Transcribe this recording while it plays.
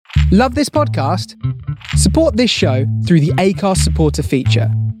Love this podcast? Support this show through the Acast supporter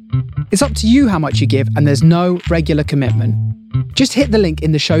feature. It's up to you how much you give, and there's no regular commitment. Just hit the link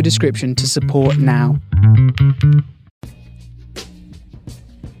in the show description to support now.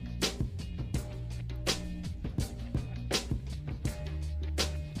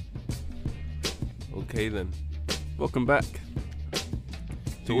 Okay then. Welcome back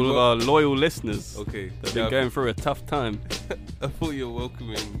to all of our loyal listeners. Okay. They've been going through a tough time. I thought you were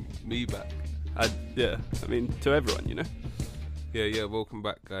welcoming me back. I mean, to everyone, you know. Yeah, welcome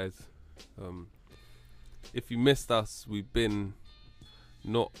back, guys. If you missed us, we've been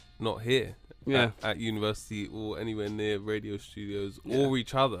not here at university or anywhere near radio studios or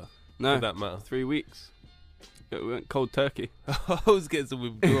each other, for that matter. 3 weeks. We went cold turkey. I was getting some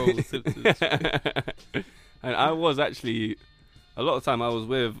withdrawal symptoms. And I was actually, a lot of time I was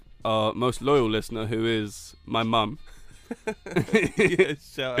with our most loyal listener, who is my mum. Yeah,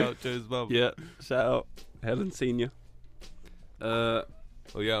 shout out Joe's mum. Yeah, shout out Helen Senior. Oh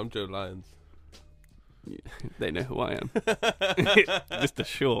yeah, I'm Joe Lyons. They know who I am. Mr.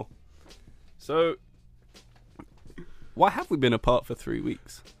 Shaw. So, why have we been apart for 3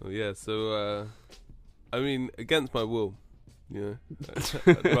 weeks? Oh yeah, so I mean, against my will, you know,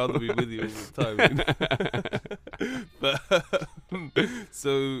 I'd rather be with you all the time. But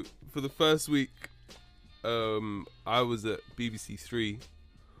so for the first week, I was at BBC Three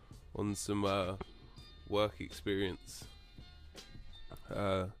on some work experience,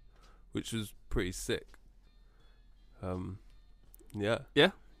 which was pretty sick. Yeah.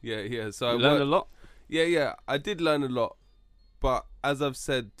 So I learned a lot. Yeah, I did learn a lot, but as I've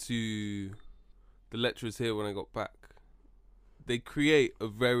said to the lecturers here when I got back, they create a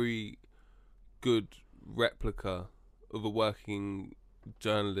very good replica of a working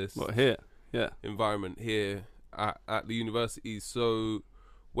journalist environment here at the university. So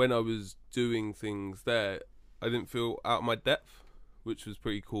when I was doing things there, I didn't feel out of my depth, which was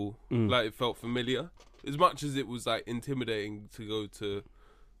pretty cool. Like, it felt familiar, as much as it was like intimidating to go to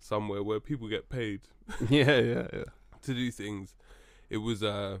somewhere where people get paid to do things. It was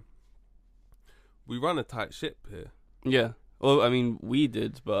we run a tight ship here. Yeah. Well, I mean, we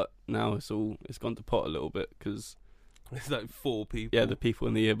did, but now it's gone to pot a little bit, because it's like 4 people. Yeah, the people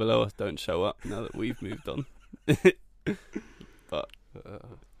in the year below us don't show up now that we've moved on. But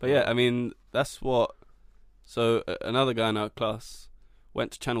yeah, I mean, that's what. So another guy in our class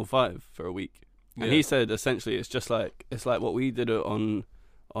went to Channel 5 for a week, and he said essentially it's like what we did on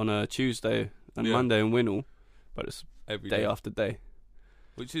a Tuesday and Monday in Winnall, but it's every day after day,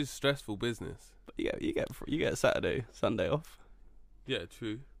 which is stressful business. But you get Saturday, Sunday off. Yeah,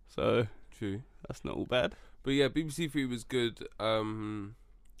 true. So true. That's not all bad. But yeah, BBC Three was good.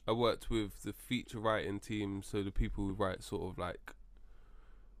 I worked with the feature writing team, so the people who write sort of like.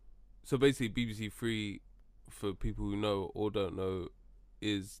 So basically, BBC Three, for people who know or don't know,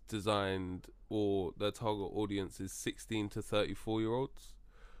 is designed, or their target audience is 16 to 34-year-olds,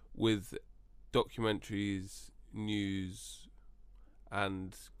 with documentaries, news,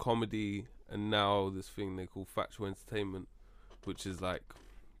 and comedy, and now this thing they call factual entertainment, which is like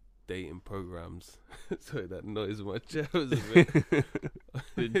dating programs. Sorry, that noise in my chair was a bit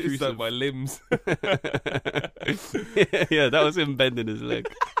it's like my limbs. Yeah, that was him bending his leg.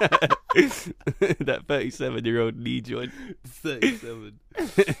 That 37-year-old knee joint. 37.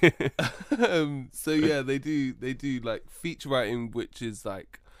 So yeah, they do like feature writing, which is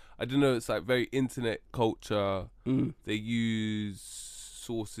like, I don't know, it's like very internet culture. They use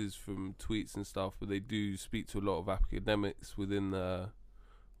sources from tweets and stuff, but they do speak to a lot of academics within the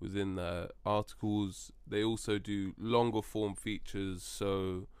articles. They also do longer form features.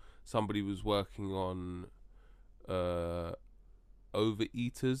 So somebody was working on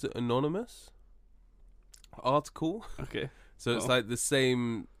Overeaters Anonymous article. Okay. So it's like the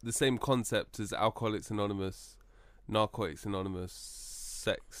same concept as Alcoholics Anonymous, Narcotics Anonymous,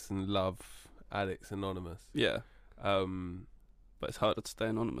 Sex and Love Addicts Anonymous. Yeah. But it's harder to stay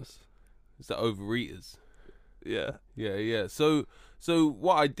anonymous. It's the Overeaters. Yeah. So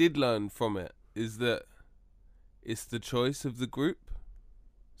what I did learn from it is that it's the choice of the group.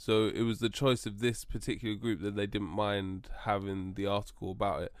 So it was the choice of this particular group that they didn't mind having the article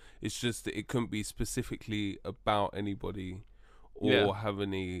about it. It's just that it couldn't be specifically about anybody or have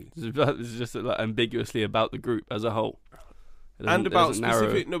any. It's just like ambiguously about the group as a whole. And about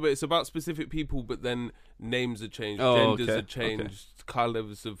specific, but it's about specific people, but then names are changed, genders are changed,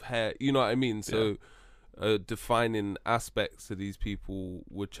 colours of hair, you know what I mean? So defining aspects of these people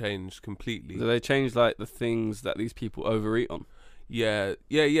were changed completely. So they changed like the things that these people overeat on. Yeah.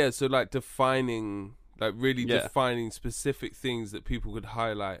 So like defining specific things that people could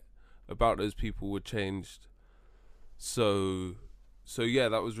highlight about those people were changed. So yeah,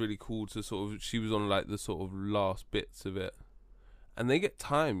 that was really cool to sort of, she was on like the sort of last bits of it. And they get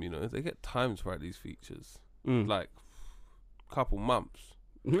time, you know, they get time to write these features. Like, couple months.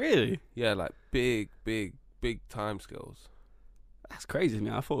 Really? Yeah, like big time scales. That's crazy,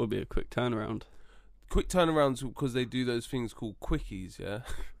 man. I thought it would be a quick turnaround. Quick turnarounds because they do those things called quickies, yeah?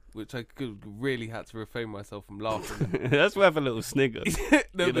 Which I really had to refrain myself from laughing. That's worth a little snigger.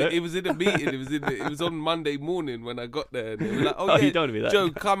 No, but it was in a meeting. It was on Monday morning when I got there. And they were like, oh yeah, you don't want to be that. Joe,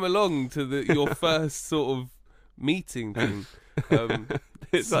 come along to your first sort of meeting thing.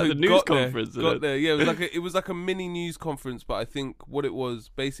 It's so like the news conference. Got there. Yeah, it was like a mini news conference. But I think what it was,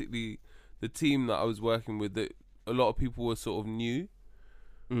 basically, the team that I was working with, that a lot of people were sort of new.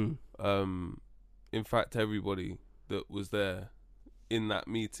 In fact, everybody that was there in that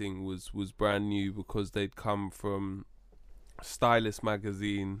meeting was brand new, because they'd come from Stylist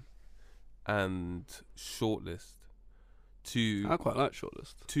magazine and Shortlist. I quite like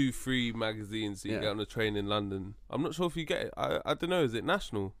Shortlist. 2 free magazines that you get on a train in London. I'm not sure if you get it. I don't know. Is it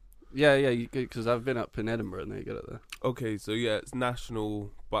national? Yeah, because I've been up in Edinburgh and they get it there. Okay, so yeah, it's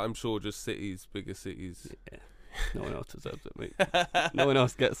national, but I'm sure just bigger cities. Yeah. No one else deserves it, mate. No one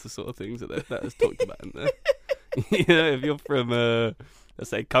else gets the sort of things that is talked about in there. You know, if you're from, let's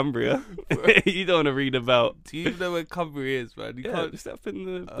say, Cumbria, you don't want to read about... Do you even know where Cumbria is, man? You can't... just up in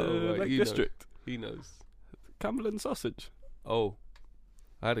the Lake District. He knows. Cumberland sausage. Oh.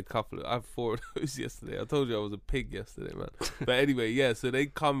 I had 4 of those yesterday. I told you I was a pig yesterday, man. But anyway, yeah, so they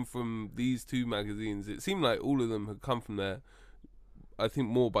come from these 2 magazines. It seemed like all of them had come from there. I think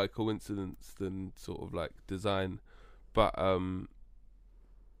more by coincidence than sort of like design. But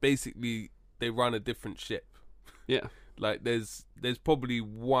basically, they run a different ship. Yeah. Like there's probably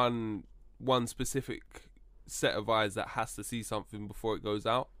one specific set of eyes that has to see something before it goes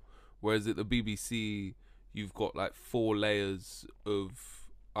out. Whereas at the BBC, you've got like 4 layers of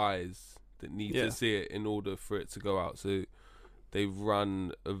eyes that need to see it in order for it to go out. So they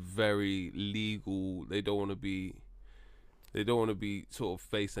run a very legal. They don't want to be sort of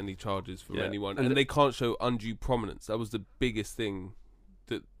face any charges from anyone, and they can't show undue prominence. That was the biggest thing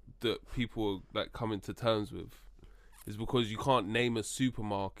that people are like coming to terms with, is because you can't name a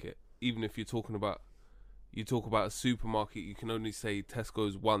supermarket. Even if you talk about a supermarket, you can only say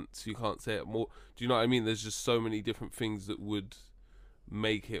Tesco's once. You can't say it more. Do you know what I mean? There's just so many different things that would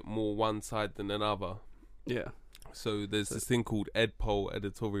make it more one side than another. Yeah. So there's this thing called EdPol,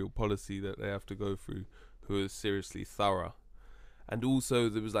 editorial policy, that they have to go through, who are seriously thorough. And also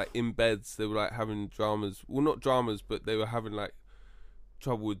there was like embeds, they were like having dramas, well not dramas, but they were having like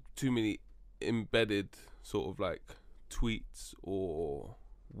trouble with too many embedded sort of like tweets or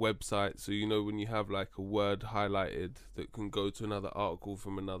websites. So you know when you have like a word highlighted that can go to another article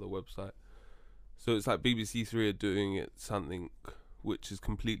from another website. So it's like BBC Three are doing it something which is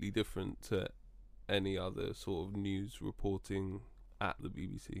completely different to any other sort of news reporting at the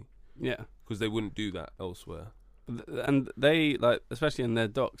BBC. Yeah. Because they wouldn't do that elsewhere. And they, like, especially in their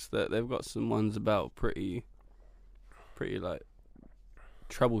docs, that they've got some ones about pretty like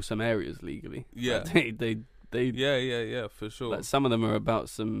troublesome areas legally. Yeah. Like they Yeah, for sure. Like some of them are about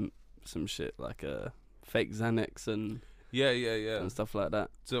some shit like fake Xanax and and stuff like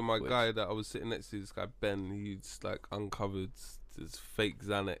that. So my guy that I was sitting next to, this guy Ben, he's like uncovered this fake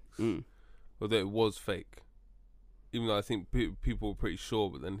Xanax, although it was fake. Even though I think people were pretty sure,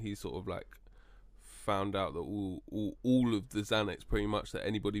 but then he sort of like found out that all of the Xanax pretty much that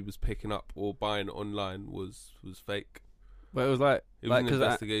anybody was picking up or buying online was fake. But it was like an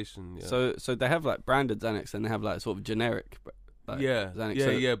investigation. So they have like branded Xanax and they have like sort of generic. Like,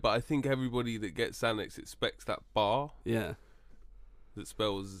 Xanax. But I think everybody that gets Xanax expects that bar. Yeah. That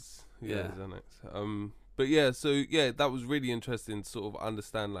spells Xanax. But yeah, so yeah, that was really interesting to sort of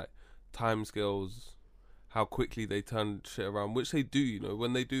understand like timescales, how quickly they turn shit around, which they do. You know,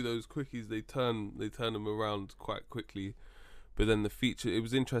 when they do those quickies, they turn them around quite quickly. But then the feature, it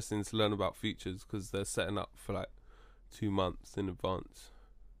was interesting to learn about features because they're setting up for like 2 months in advance.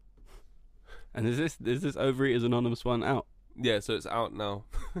 And is this Overeaters Anonymous one out? Yeah, so it's out now.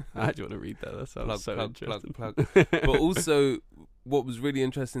 I actually want to read that. That sounds interesting. Plug. But also, what was really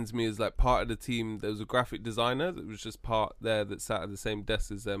interesting to me is like part of the team, there was a graphic designer that was just part there that sat at the same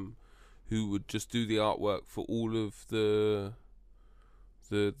desk as them, who would just do the artwork for all of the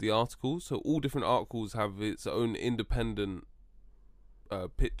articles. So all different articles have its own independent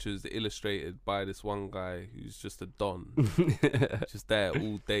pictures illustrated by this one guy who's just a don. Just there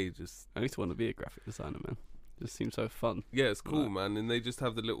all day. Just I used to want to be a graphic designer, man. It just seems so fun. Yeah, it's cool, man. And they just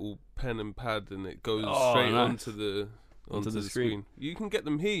have the little pen and pad and it goes straight onto onto the screen. You can get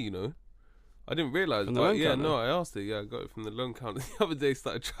them here, you know. I didn't realise, From the but loan yeah, counter? no, I asked it. Yeah, I got it from the loan counter the other day.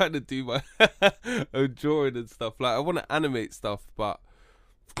 Started trying to do my own drawing and stuff. Like, I want to animate stuff, but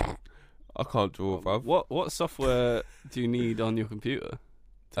I can't draw, bruv. What software do you need on your computer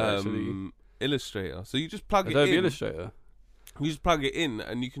to actually Illustrator. So you just plug it Adobe in. Illustrator? You just plug it in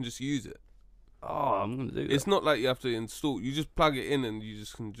and you can just use it. Oh, I'm gonna do that. It's not like you have to install. You just plug it in and you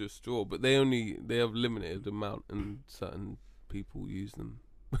just can just draw. But they have limited amount, and certain people use them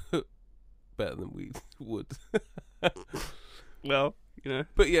better than we would. Well, you know.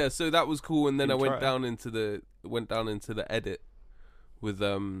 But yeah, so that was cool. And then You I went try. down into the edit with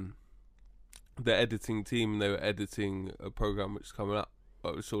the editing team. They were editing a program which is coming up.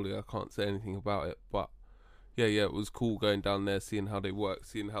 But surely I can't say anything about it. But yeah, it was cool going down there, seeing how they work,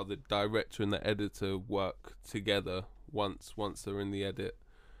 seeing how the director and the editor work together once they're in the edit.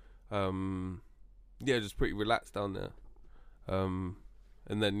 Yeah, just pretty relaxed down there. And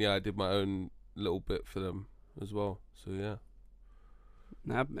then I did my own little bit for them as well. So yeah,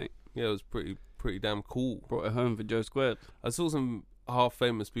 Nab, mate. it was pretty damn cool. Brought it home for Joe Squared. I saw some half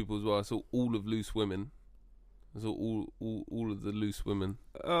famous people as well. I saw all of Loose Women. I saw all of the Loose Women.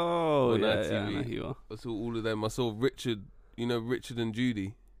 Oh, On yeah, ITV. I know who you are. I saw all of them. I saw Richard. You know Richard and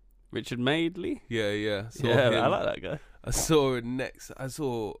Judy. Richard Madeley? Yeah. Saw Yeah, him. I like that guy. I saw next. I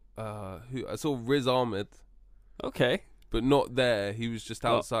saw who? I saw Riz Ahmed, Okay. but not there. He was just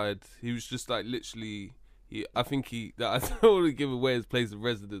Oh. outside. He was just like literally. I don't want to give away his place of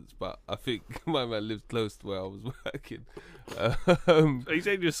residence, but I think my man lives close to where I was working. You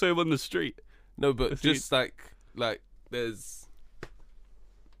said you saw him on the street. No, but That's just like there's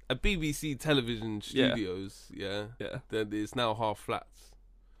a BBC television studios. Yeah. Yeah. Then it's now half flats.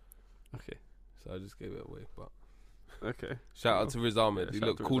 Okay. So I just gave it away, but. Okay. Shout out to Riz Ahmed. Yeah, He shout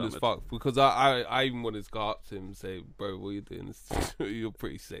looked out to cool Riz as Ahmed. fuck because I even wanted to go up to him and say, bro, what are you doing? You're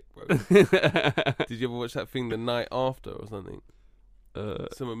pretty sick, bro. Did you ever watch that thing The Night After or something?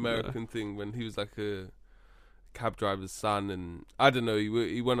 Some American thing when he was like a cab driver's son, and I don't know,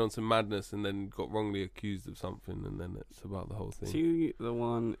 he went on some madness and then got wrongly accused of something, and then it's about the whole thing. Is he the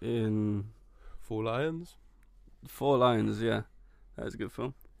one in Four Lions? Four Lions? Yeah. That was a good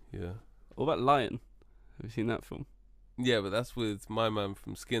film. Yeah. What about Lion? Have you seen that film? Yeah, but that's with my man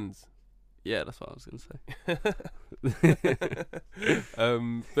from Skins. Yeah, that's what I was going to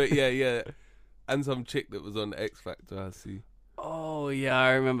say. But yeah. And some chick that was on X Factor, I see. Oh, yeah,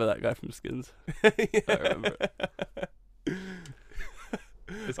 I remember that guy from Skins. I remember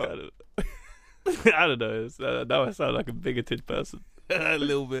It's kind of... I don't know. Now I sound like a bigoted person. A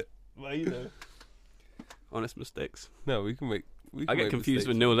little bit. Well, you know. Honest mistakes. No, we can make. I get confused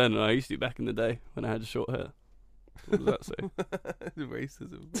with Neil Lennon. I used to back in the day when I had short hair. What does that say?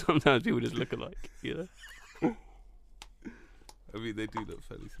 Racism. Sometimes people just look alike, you know? I mean, they do look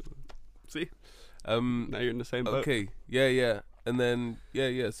fairly similar. See? Um. Now you're in the same boat. Okay. Yeah. And then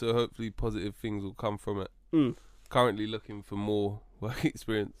yeah. So hopefully positive things will come from it. Mm. Currently looking for more work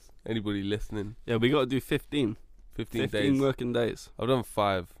experience. Anybody listening? Yeah, we got to do 15. 15 15 days. working days. I've done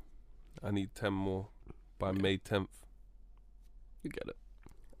 5. I need 10 more by May 10th. You get it.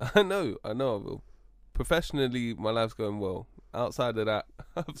 I know I will. Professionally, my life's going well. Outside of that,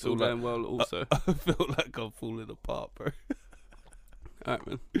 I It's all feel going well also. I feel like I'm falling apart, bro. Alright,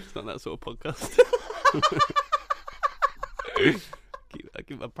 man. It's not that sort of podcast. I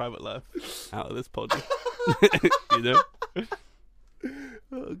keep my private life out of this pod. You know?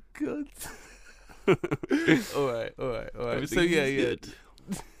 Oh God. all right. Everything So yeah. good.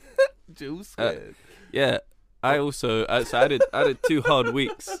 Jill scared. Yeah. I also I did 2 hard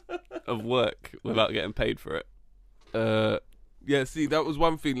weeks of work without getting paid for it. Yeah, see, that was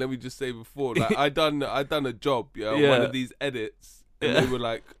one thing. Let me just say before, like I done a job, on Yeah. one of these edits, and Yeah. they were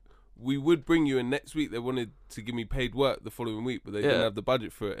like, "We would bring you in next week." They wanted to give me paid work the following week, but they didn't Yeah. have the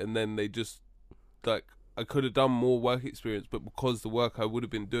budget for it. And then they just like I could have done more work experience, but because the work I would have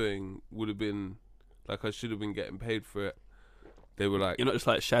been doing would have been like I should have been getting paid for it. They were like, You're not just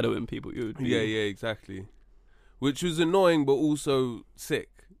like shadowing people. You would be, yeah, exactly. Which was annoying, but also sick.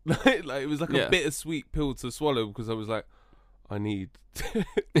 Like it was like Yeah. a bittersweet pill to swallow because I was like, I need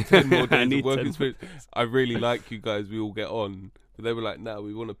 10 more I days need of work 10 experience. I really like you guys. We all get on. But they were like, no,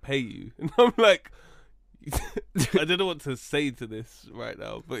 we want to pay you. And I'm like, I don't know what to say to this right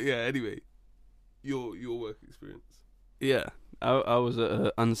now. But yeah, anyway, your work experience. Yeah. I was at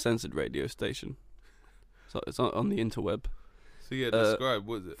an uncensored radio station. So it's on the interweb. So yeah, describe,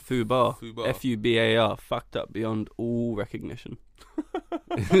 what is it? Fubar. Fubar. Fubar. Fucked up beyond all recognition.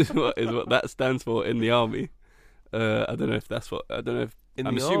 is what that stands for in the army. I don't know if that's what. I don't know if In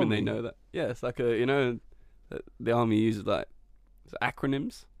I'm the assuming army? they know that. Yeah, it's like a the army uses like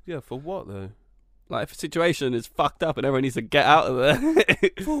acronyms. Yeah, for what though? Like if a situation is fucked up and everyone needs to get out of there.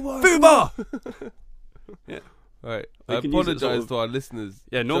 Fubar! Yeah. Right. They I can use it apologise sort of- to our listeners.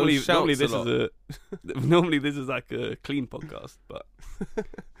 Yeah, Joe normally shouts this a lot. normally this is like a clean podcast, but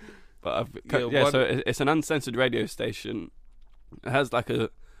Yeah, so it's an uncensored radio station. It has like a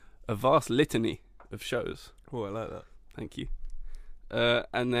vast litany of shows. Oh, I like that. Thank you.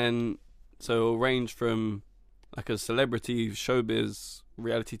 And then so it'll range from like a celebrity showbiz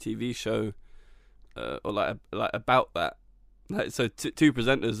reality TV show, or like about that. Like so, two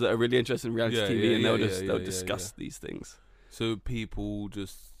presenters that are really interested in reality TV, and they'll discuss these things. So people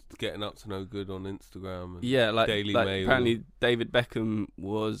just getting up to no good on Instagram. And Yeah, like Daily Mail. apparently David Beckham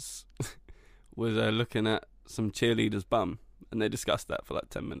was looking at some cheerleader's bum, and they discussed that for like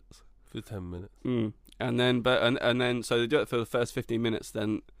 10 minutes. For 10 minutes. And then so they do it for the first 15 minutes.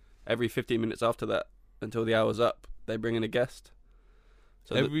 Then every 15 minutes after that, until the hour's up, they bring in a guest.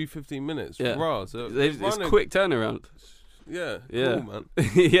 So every 15 minutes. Yeah. Rah, so it's quick turnaround. Yeah. Yeah. Cool, man.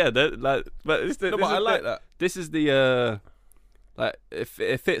 Yeah, but I like that. This is the like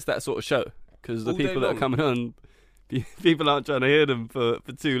it fits that sort of show because the All day people that are long. coming on, people aren't trying to hear them for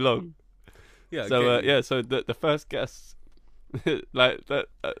too long. Yeah. So so the first guest, like that,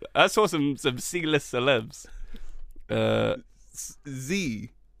 I saw some C-list celebs. Z.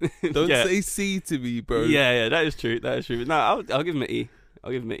 Don't yeah. say C to me, bro. Yeah, that is true. No, I'll give him an E.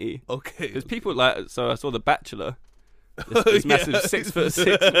 Okay. Because people like, so I saw The Bachelor. This massive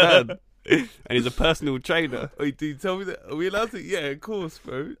 6'6" man, and he's a personal trainer. Wait, dude, tell me that. Are we allowed to? Yeah, of course,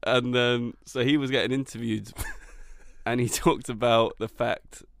 bro. And then, so he was getting interviewed, and he talked about the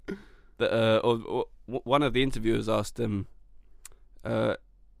fact that, or one of the interviewers asked him,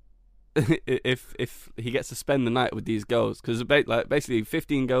 if he gets to spend the night with these girls, because basically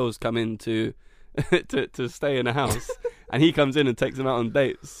 15 girls come in to stay in a house, and he comes in and takes them out on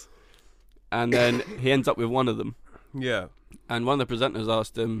dates, and then he ends up with one of them. Yeah. And one of the presenters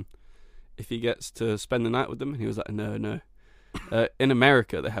asked him if he gets to spend the night with them, and he was like, no. In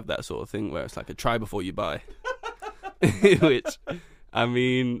America, they have that sort of thing where it's like a try before you buy. Which, I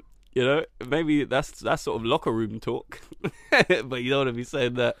mean, you know, maybe that's sort of locker room talk, but you don't want to be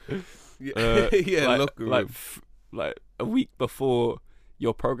saying that. Yeah, locker room. Like a week before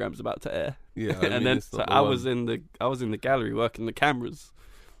your program's about to air. Yeah, I and mean, then it's so not the I one. was in the gallery working the cameras,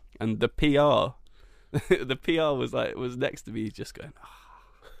 and the PR. The PR was next to me, just going.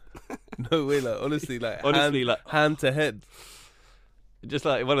 No way, like honestly, hand to head, just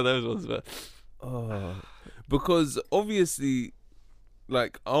like one of those ones. But because obviously,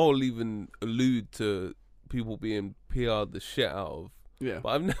 like I'll even allude to people being PR'd the shit out of. yeah, But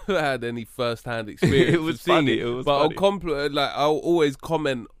I've never had any first-hand experience. It was of seeing funny, it was but funny. I'll always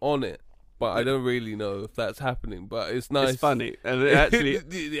comment on it. But I don't really know if that's happening. But it's nice. it's funny, and it actually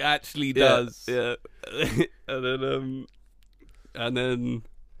it actually does. Yeah. and then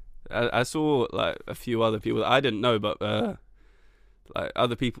I saw like a few other people that I didn't know, but like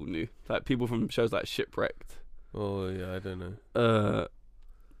other people knew, like people from shows like Shipwrecked. Oh yeah, I don't know.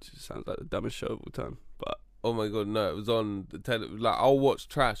 Just sounds like the dumbest show of all time, but Oh my god, no! It was on the Like I'll watch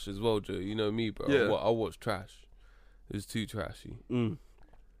trash as well, Joe. You know me, bro. Yeah. I'll watch trash. It was too trashy. Can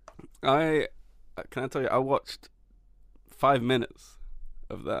I tell you, I watched 5 minutes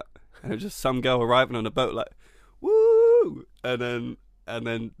of that, and it was just some girl arriving on a boat like, woo, and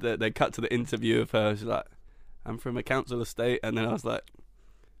then they cut to the interview of her. She's like, I'm from a council estate, and then I was like,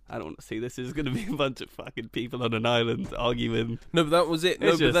 I don't want to see this. This is going to be a bunch of fucking people on an island arguing. No, but that was it.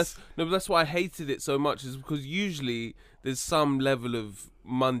 It's But that's why I hated it so much. Is because usually there's some level of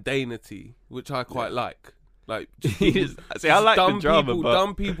mundanity which I quite like. Like, See, I like the drama, people, but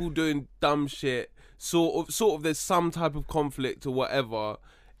dumb people doing dumb shit. Sort of. There's some type of conflict or whatever.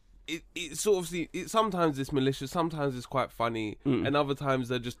 It sometimes it's malicious, sometimes it's quite funny, and other times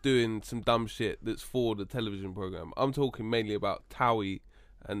they're just doing some dumb shit that's for the television program. I'm talking mainly about Towie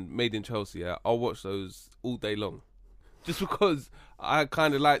and Made in Chelsea. Yeah, I'll watch those all day long, just because I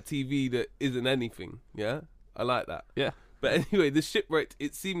kind of like TV that isn't anything. Yeah, I like that. yeah. But anyway, the Shipwrecked,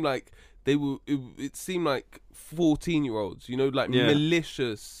 it seemed like they were. It seemed like 14-year-olds, you know, like Yeah.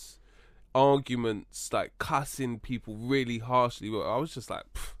 malicious arguments, like cussing people really harshly. I was just like,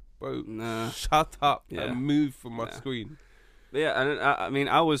 bro, Nah. shut up Yeah. and move from my Nah. screen. Yeah, and I mean,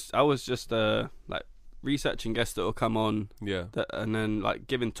 I was just like researching guests that will come on, Yeah. and then like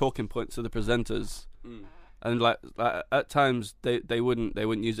giving talking points to the presenters, and like at times they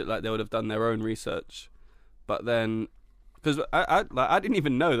wouldn't use it, like they would have done their own research, but then because I didn't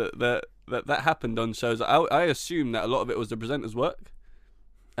even know that happened on shows. I assumed that a lot of it was the presenters' work.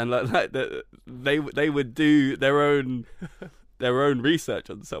 and they would do their own research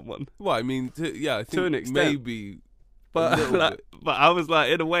on someone. Well, I mean, I think To an extent. maybe, But a little bit. but I was like,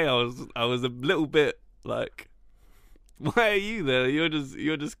 in a way, I was a little bit like, why are you there? You're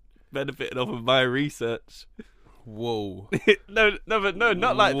just benefiting off of my research. Whoa. no, not like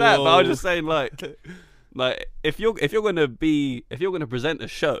that. But I was Whoa. just saying, like if you're gonna present a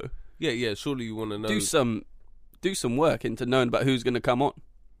show, Yeah. Surely you want to know. do some work into knowing about who's gonna come on.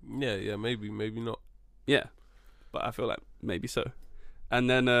 Yeah. Maybe not. Yeah, but I feel like maybe so. And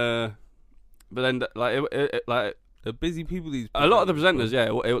then, but then like They're busy people. These a lot of the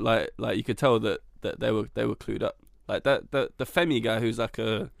presenters, like you could tell that they were clued up. Like the Femi guy, who's like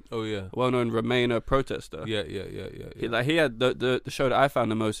a Oh yeah. well-known Remainer protester. Yeah. He had the show that I found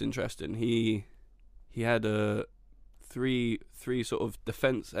the most interesting. He had three sort of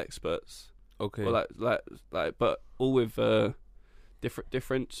defense experts. Okay. Or like, but all with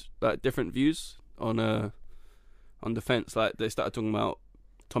different views on defense. Like they started talking about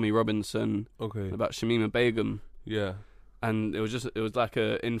Tommy Robinson, Okay. about Shamima Begum, Yeah. and it was like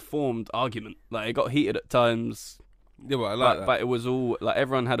a informed argument. Like it got heated at times. Yeah, but I like that. But it was all like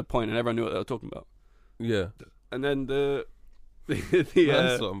everyone had a point and everyone knew what they were talking about. Yeah. And then the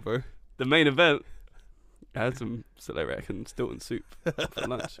Nice one, bro. the main event, I had some celeriac and Stilton soup for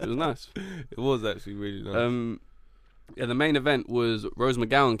lunch. It was nice. It was actually really nice. The main event was Rose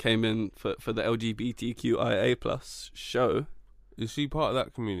McGowan came in for the LGBTQIA plus show. Is she part of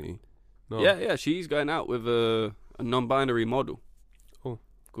that community? No. Yeah, she's going out with a non-binary model. Oh.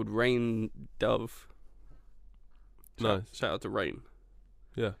 Called Rain Dove. Nice. Shout out to Rain.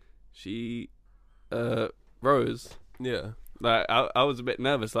 Yeah. She, Rose. Yeah. Like I was a bit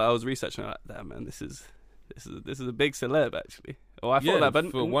nervous. Like I was researching. Like, damn man, this is a big celeb actually. Oh, I thought Yeah, that, but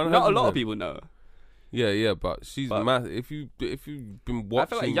for not a lot 100%. of people know her. Yeah, but she's massive. If you've been I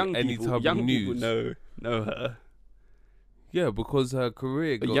feel watching like any type of young news, people know her. yeah, because her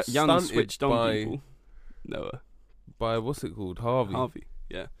career But got young stunted switched on by people know her. by what's it called, Harvey.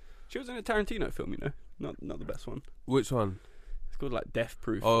 Yeah. She was in a Tarantino film, not the best one. Which one? It's called like Death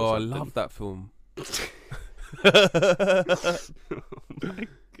Proof. Oh, or I something. love that film. Oh my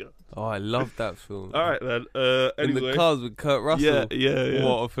god. Oh, I love that film. All right then. In Anyway. the Cars with Kurt Russell. Yeah.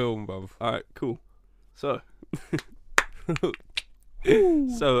 What a film, bruv. All right, cool. So,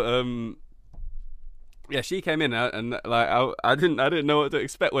 yeah, she came in and like I didn't know what to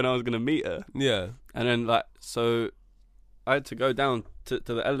expect when I was gonna meet her, Yeah. and then like so, I had to go down to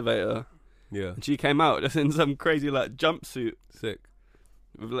the elevator, Yeah. and she came out just in some crazy like jumpsuit Sick.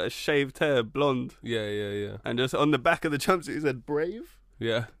 with like shaved hair, blonde, Yeah. and just on the back of the jumpsuit it said "Brave,"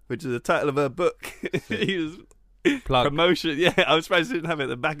 Yeah. which is the title of her book. He was Plug. promotion. Yeah, I was surprised she didn't have it at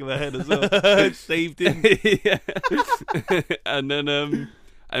the back of her head as well. Shaved in. Yeah. And then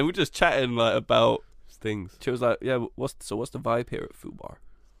and we're just chatting like about. Things. She was like, "Yeah, what's the vibe here at Fubar?"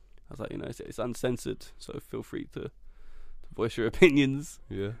 I was like, it's uncensored, so feel free to voice your opinions.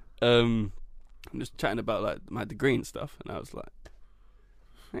 Yeah. I'm just chatting about like my degree and stuff, and I was like,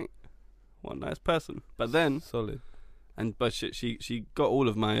 "Hey, what a nice person." But then, Solid. but she got all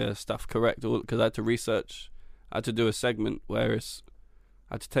of my stuff correct, because I had to research. I had to do a segment where I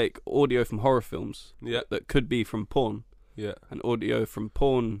had to take audio from horror films Yeah. that could be from porn, Yeah. and audio from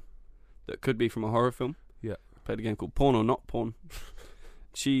porn that could be from a horror film. Yeah. Played a game called Porn or Not Porn.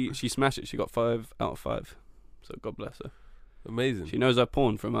 She smashed it. She got 5 out of 5. So God bless her. Amazing. She knows her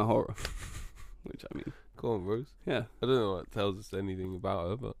porn from her horror. Which, I mean, Go on, Rose. yeah. I don't know what tells us anything about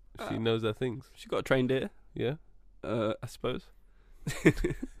her, but she Uh, knows her things. She got a trained ear, Yeah. I suppose.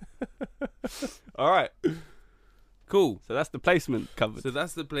 All right. Cool. So that's the placement covered. So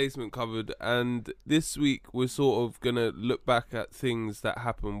that's the placement covered, and this week we're sort of gonna look back at things that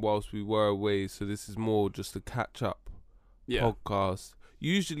happened whilst we were away. So this is more just a catch-up podcast.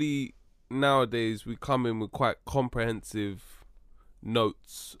 Usually nowadays we come in with quite comprehensive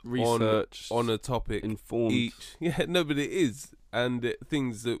notes Research on a topic informed. each. Yeah, no, but it is, and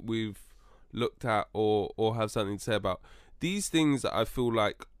things that we've looked at or have something to say about. These things I feel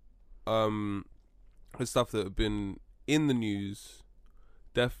like the stuff that have been in the news,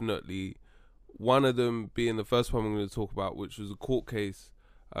 definitely. One of them being the first one I'm going to talk about, which was a court case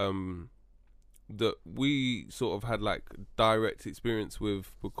that we sort of had like direct experience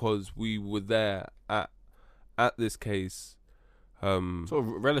with because we were there at this case. Sort of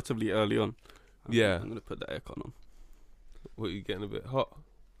relatively early on. Yeah. I'm going to put the aircon on. What, are you getting a bit hot?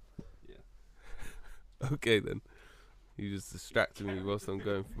 Yeah. Okay then. You just distracted me whilst I'm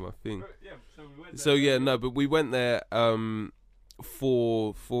going for my thing. Yeah, So yeah, no, but we went there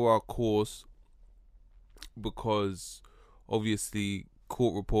for our course because obviously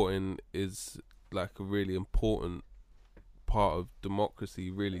court reporting is like a really important part of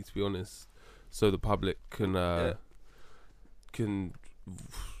democracy, really, to be honest, so the public can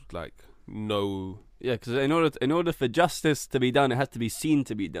like know. Yeah, because in order for justice to be done, it has to be seen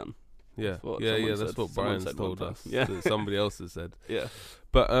to be done. Yeah, that's what Brian's told us. Yeah, that somebody else has said. Yeah,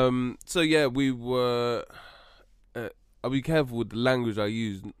 but so yeah, we were. I'll be careful with the language I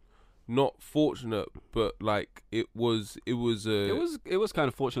use. Not fortunate, but like it was kind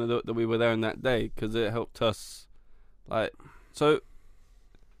of fortunate that we were there on that day, because it helped us. Like, so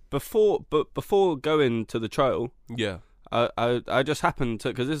before going to the trial, yeah, I just happened to,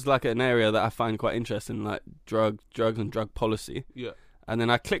 because this is like an area that I find quite interesting, like drugs and drug policy. Yeah. And then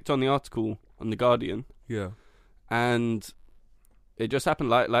I clicked on the article on The Guardian. Yeah. And it just happened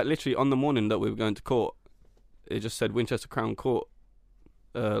like literally on the morning that we were going to court, it just said Winchester Crown Court.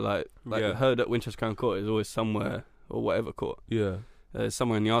 Heard at Winchester Crown Court is always somewhere, or whatever court. Yeah.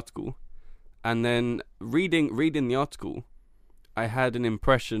 Somewhere in the article. And then reading the article, I had an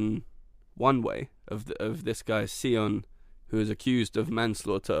impression one way of this guy Sion, who is accused of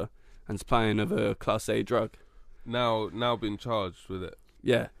manslaughter and supplying of a Class A drug. Now been charged with it.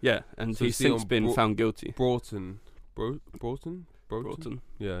 Yeah, and so he's Sion since been found guilty. Broughton. Yeah. Broughton.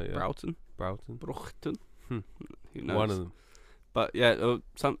 Who knows? One of them. But yeah,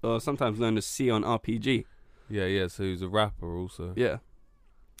 sometimes known as Sion RPG. Yeah. So he's a rapper also. Yeah.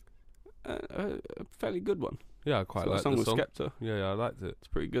 A fairly good one. Yeah, I quite like the song. With Skepta. Yeah, I liked it. It's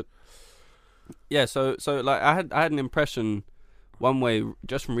pretty good. Yeah, so like I had an impression one way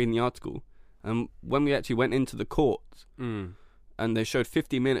just from reading the article, and when we actually went into the court, and they showed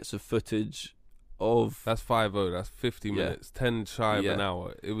 50 minutes of footage of. That's 5-0. That's 50 minutes. 10 shy of an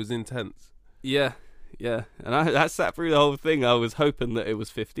hour. It was intense. Yeah, and I sat through the whole thing. I was hoping that it was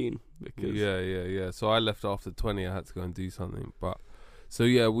 15 because. Yeah. So I left after 20. I had to go and do something, but. So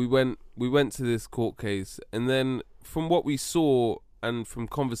yeah, we went to this court case, and then from what we saw and from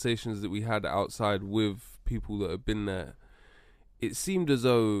conversations that we had outside with people that have been there, it seemed as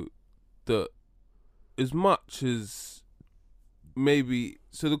though that as much as maybe,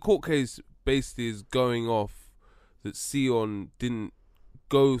 so the court case basically is going off that Sion didn't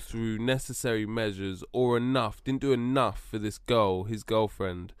go through necessary measures or didn't do enough for this girl, his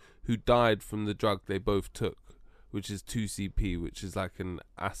girlfriend, who died from the drug they both took, which is 2CP, which is like an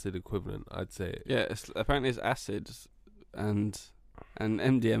acid equivalent, I'd say. Yeah, apparently it's acid and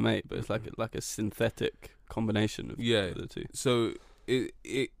MDMA, but it's like a synthetic combination of the two. So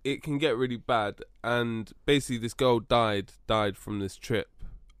it can get really bad, and basically this girl died from this trip.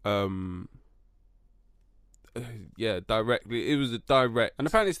 Directly. It was a direct. And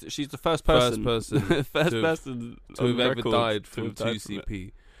apparently she's the first person to have ever died from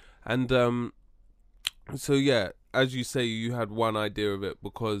 2CP. And so yeah, as you say, you had one idea of it,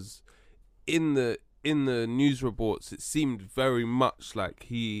 because in the news reports it seemed very much like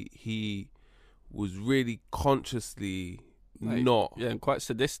he was really consciously not. Yeah, and quite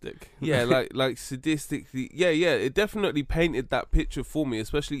sadistic. Yeah, like sadistically. Yeah, it definitely painted that picture for me,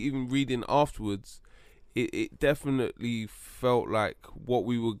 especially even reading afterwards. It definitely felt like what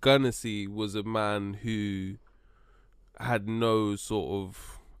we were gonna see was a man who had no sort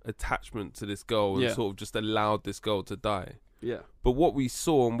of attachment to this girl and sort of just allowed this girl to die. Yeah. But what we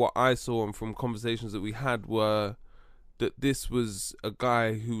saw and what I saw and from conversations that we had were that this was a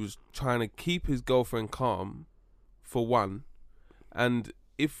guy who was trying to keep his girlfriend calm, for one, and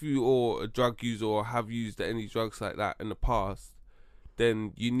if you're a drug user or have used any drugs like that in the past,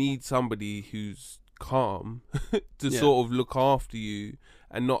 then you need somebody who's calm to sort of look after you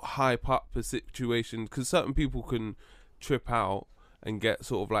and not hype up a situation, because certain people can trip out and get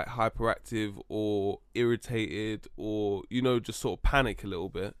sort of like hyperactive or irritated or, just sort of panic a little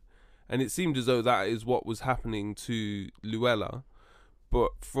bit. And it seemed as though that is what was happening to Luella.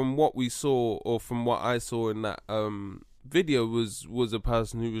 But from what we saw, or from what I saw in that video, was a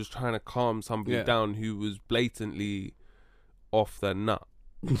person who was trying to calm somebody down who was blatantly off their nut.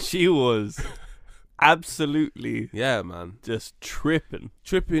 She was absolutely just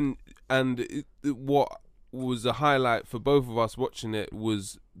tripping. And what was a highlight for both of us watching it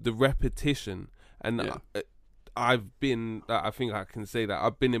was the repetition. And I think I can say that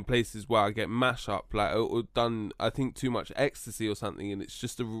I've been in places where I get mash up, like or done, I think, too much ecstasy or something, and it's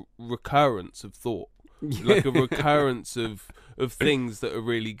just a recurrence of thought, like a recurrence of things that are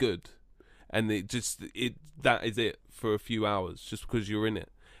really good, and that is it for a few hours just because you're in it.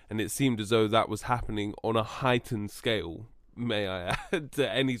 And it seemed as though that was happening on a heightened scale, may I add, to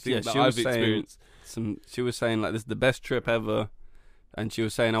anything that I've experienced. She was saying, like, this is the best trip ever. And she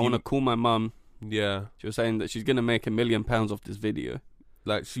was saying, I want to call my mum. Yeah. She was saying that she's going to make £1 million off this video.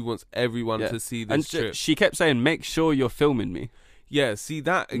 Like, she wants everyone to see this trip. She kept saying, "Make sure you're filming me." Yeah, see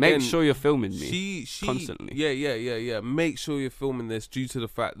that again. Make sure you're filming me. She constantly. Yeah. Make sure you're filming this, due to the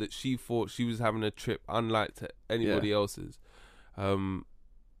fact that she thought she was having a trip unlike to anybody else's,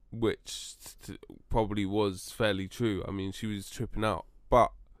 which probably was fairly true. I mean, she was tripping out.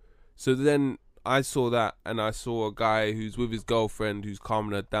 But so then I saw that, and I saw a guy who's with his girlfriend, who's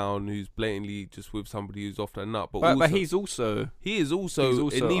calming her down, who's blatantly just with somebody who's off their nut. But he is also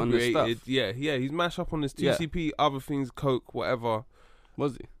inebriated. Yeah, he's mashed up on his TCP, other things, coke, whatever.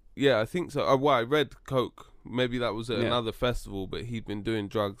 Was he? Yeah, I think so. I read coke. Maybe that was at another festival, but he'd been doing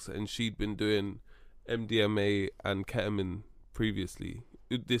drugs, and she'd been doing MDMA and ketamine previously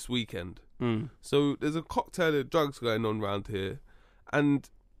this weekend. So there's a cocktail of drugs going on around here, and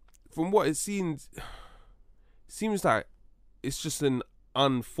from what it seems like it's just an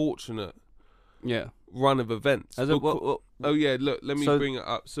unfortunate run of events. Look, let me bring it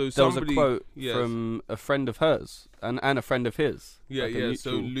up. So there was a quote from a friend of hers and a friend of his.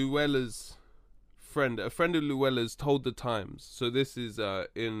 So Luella's friend, a friend of Luella's, told the Times. So this is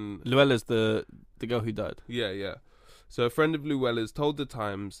in Luella's the girl who died. Yeah. So a friend of Luella's told the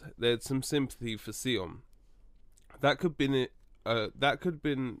Times they had some sympathy for Sion. That could have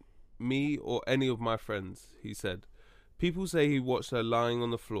been me or any of my friends, he said. People say he watched her lying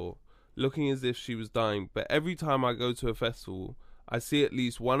on the floor, looking as if she was dying, but every time I go to a festival, I see at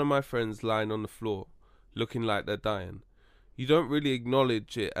least one of my friends lying on the floor, looking like they're dying. You don't really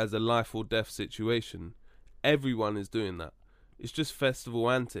acknowledge it as a life or death situation. Everyone is doing that. It's just festival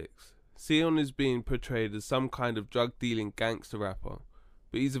antics. Sion is being portrayed as some kind of drug-dealing gangster rapper,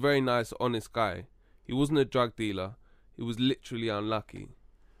 but he's a very nice, honest guy. He wasn't a drug dealer. He was literally unlucky.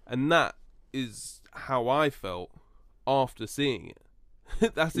 And that is how I felt after seeing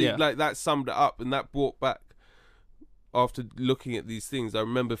it. That's it. Like, that summed it up, and that brought back, after looking at these things, I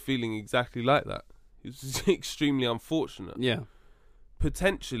remember feeling exactly like that. It was extremely unfortunate. Yeah.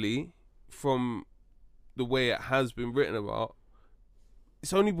 Potentially, from the way it has been written about,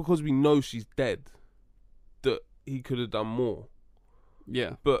 it's only because we know she's dead that he could have done more.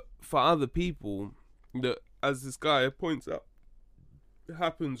 Yeah. But for other people, that, as this guy points out, it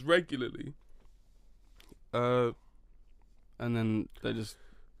happens regularly. And then they just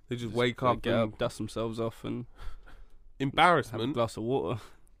wake up, get up, dust themselves off, and embarrassment. Have a glass of water,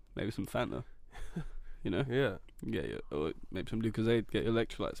 maybe some Fanta. Yeah. Or maybe some Lucozade, get your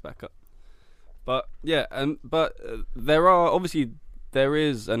electrolytes back up. But there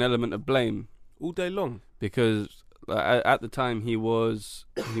is an element of blame all day long, because at the time he was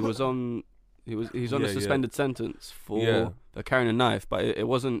on a suspended sentence for carrying a knife, but it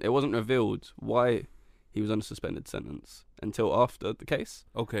wasn't revealed why he was on a suspended sentence until after the case.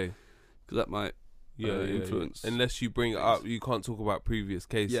 Okay, because that might influence. Unless you bring it up, you can't talk about previous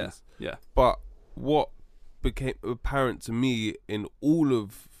cases. Yeah. But what became apparent to me in all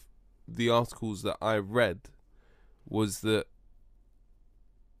of the articles that I read was that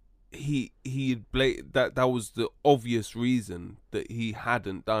he that was the obvious reason that he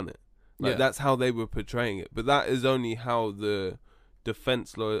hadn't done it. Like, that's how they were portraying it. But that is only how the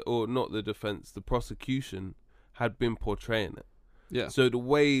defense lawyer, or not the defense, the prosecution had been portraying it. Yeah. So the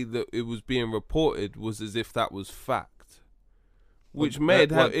way that it was being reported was as if that was fact, which may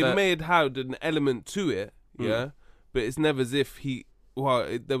have had an element to it, but it's never as if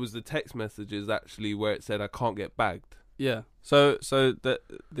there was the text messages actually where it said, "I can't get bagged." Yeah. So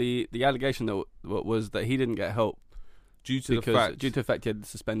the allegation that was that he didn't get help due to the fact he had the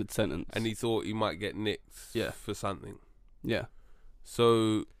suspended sentence, and he thought he might get nicked for something. Yeah.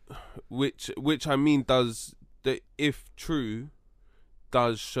 So, which I mean does, that if true,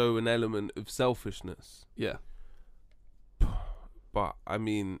 does show an element of selfishness. Yeah. But I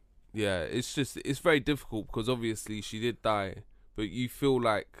mean, it's very difficult because obviously she did die, but you feel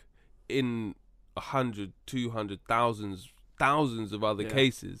like in 100, 200, thousands of other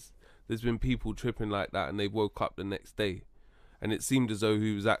cases, there's been people tripping like that and they woke up the next day, and it seemed as though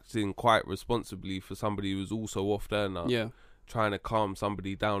he was acting quite responsibly for somebody who was also off there now. Yeah. Trying to calm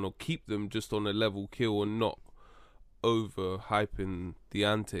somebody down or keep them just on a level kill and not over hyping the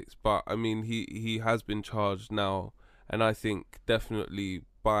antics. But I mean, he has been charged now, and I think definitely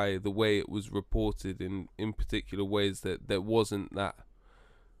by the way it was reported in particular ways that there wasn't that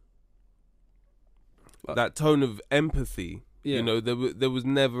tone of empathy. There was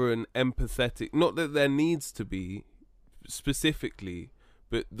never an empathetic, not that there needs to be specifically,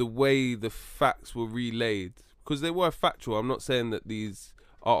 but the way the facts were relayed, because they were factual. I'm not saying that these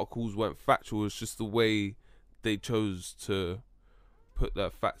articles weren't factual, it's just the way they chose to put their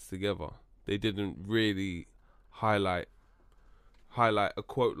facts together. They didn't really highlight highlight a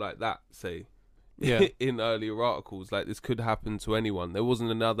quote like that, say, Yeah. in earlier articles. Like, this could happen to anyone. There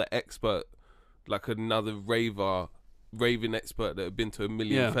wasn't another expert, like another raving expert that had been to a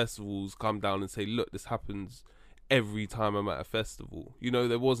million festivals come down and say, look, this happens every time I'm at a festival. You know,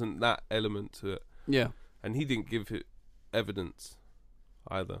 there wasn't that element to it. Yeah. And he didn't give it evidence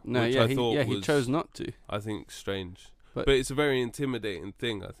either. No, which yeah, I thought he chose not to. I think strange. But it's a very intimidating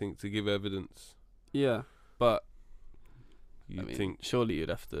thing, I think, to give evidence. Yeah, but You I mean, think surely you'd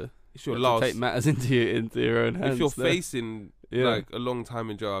have to, it's your you have last to take matters into your own hands. if you're there. facing like a long time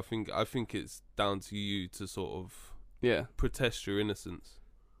in jail, I think it's down to you to sort of protest your innocence.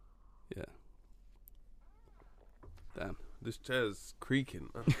 Yeah. Damn. This chair's creaking.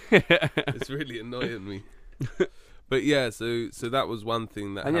 It's really annoying me. But yeah, so that was one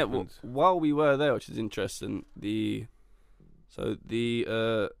thing that happened. Yeah, while we were there, which is interesting, it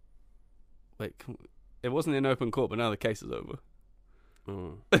wasn't in open court, but now the case is over.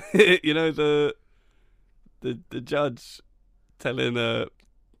 You know, the judge telling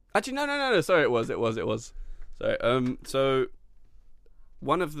actually no, sorry, it was sorry. So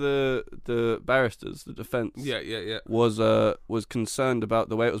one of the barristers, the defense, was concerned about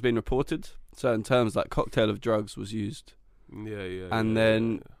the way it was being reported. Certain terms like cocktail of drugs was used. So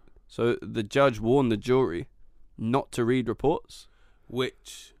the judge warned the jury not to read reports,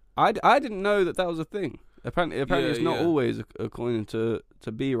 which I didn't know that was a thing. Apparently it's not always according to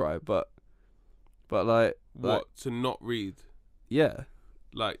B-Rye, but like to not read. Yeah,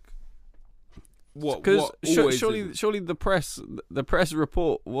 like what? Because surely the press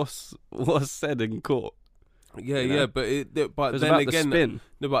report was said in court. Yeah, but then again,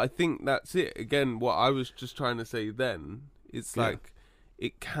 no, but I think that's it. Again, what I was just trying to say then, it's like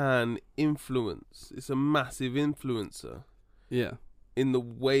it can influence. It's a massive influencer. Yeah. In the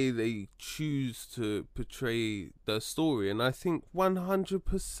way they choose to portray their story, and I think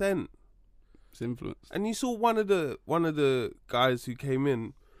 100% it's influenced. And you saw one of the guys who came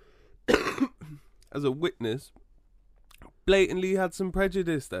in as a witness blatantly had some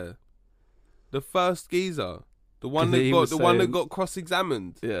prejudice there. The first geezer, the one that got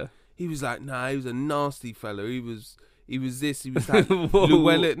cross-examined. Yeah, he was like, nah, he was a nasty fellow. He was this. He was like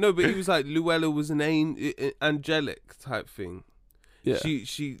Luella. No, but he was like Luella was an angelic type thing. Yeah,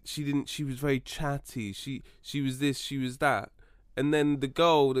 she didn't. She was very chatty. She was this. She was that. And then the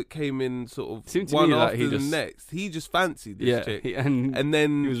girl that came in sort of one after the next, he just fancied this chick. And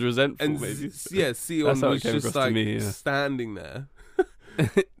then he was resentful, and maybe. Sion was just like standing there,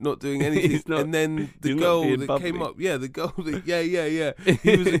 not doing anything. And then the girl that came up, the girl that,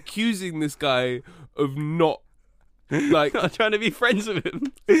 he was accusing this guy of not, like, not trying to be friends with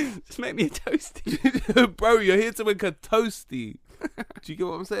him. Just make me a toasty. Bro, you're here to make a toasty. Do you get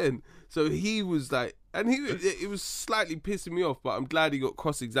what I'm saying? So he was like, and it was slightly pissing me off, but I'm glad he got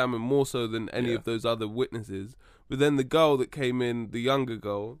cross-examined more so than any of those other witnesses. But then the girl that came in, the younger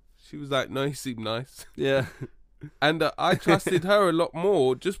girl, she was like, no, he seemed nice. Yeah. And I trusted her a lot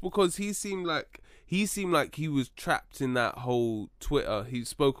more just because he seemed like he was trapped in that whole Twitter. He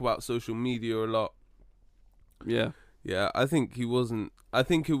spoke about social media a lot. Yeah. Yeah, I think he wasn't. I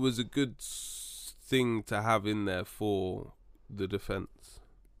think it was a good thing to have in there for the defense,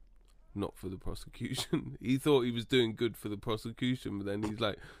 not for the prosecution. He thought he was doing good for the prosecution, but then he's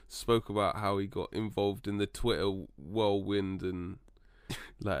like spoke about how he got involved in the Twitter whirlwind and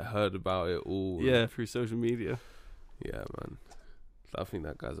like heard about it all. Yeah, through social media. Yeah, man. I think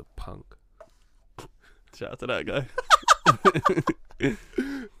that guy's a punk. Shout out to that guy.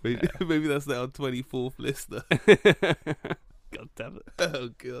 Maybe that's our 24th listener. God damn it. Oh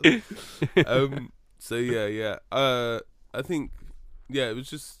god. So yeah. I think it was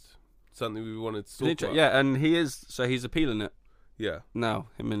just something we wanted to talk about. Yeah, and he's appealing it. Yeah. Now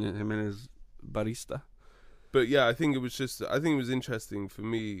him and his barista. But yeah, I think it was interesting for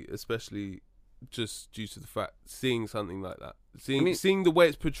me, especially just due to the fact seeing something like that, seeing the way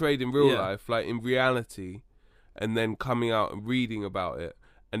it's portrayed in real life, like in reality, and then coming out and reading about it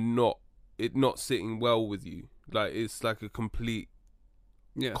and not sitting well with you. Like it's like a complete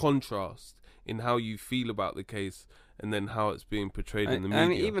contrast in how you feel about the case and then how it's being portrayed in the media.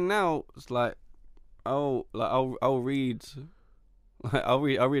 And even now, it's like I'll read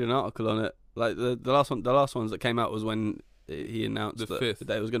an article on it. Like the last ones that came out was when he announced that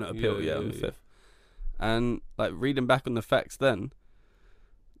they was going to appeal on the 5th. And like reading back on the facts then,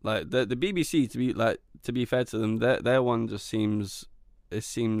 like the BBC, to be fair to them, their one just seems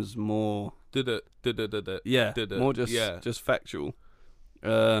more more just factual.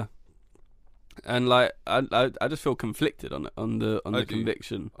 And like I just feel conflicted on the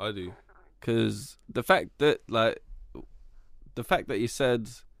conviction. I do. Because the fact that like the fact that he said,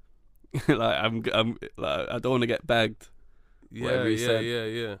 like, I'm like, I don't want to get bagged. Yeah, he said.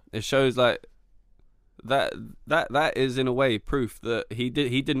 yeah. It shows like that is in a way proof that he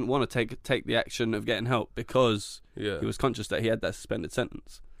didn't want to take the action of getting help because he was conscious that he had that suspended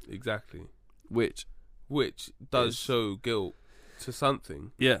sentence. Exactly. Which does show guilt to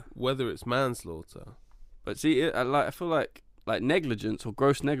something. Yeah. Whether it's manslaughter. But see, I feel like negligence or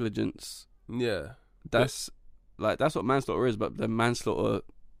gross negligence. Yeah. That's what manslaughter is, but the manslaughter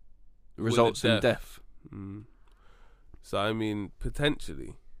results in death. Mm. So I mean,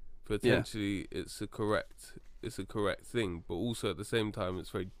 potentially, it's a correct thing, but also at the same time, it's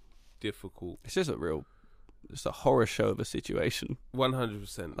very difficult. It's just a horror show of a situation.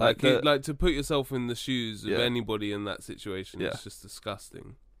 100%. Like to put yourself in the shoes of anybody in that situation. Yeah. It's just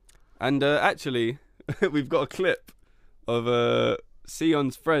disgusting. And actually, we've got a clip of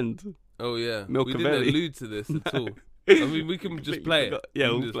Sion's friend. Oh yeah, Milcavelli. We didn't allude to this at all. I mean, we can just play it. Yeah,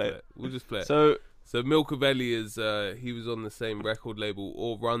 we'll play it. We'll just play it. So Milcavelli is he was on the same record label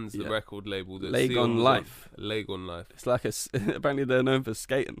or runs the record label that Leg on Life. Leg on Life. It's like apparently they're known for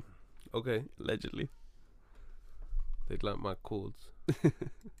skating. Okay, allegedly. They'd like my chords.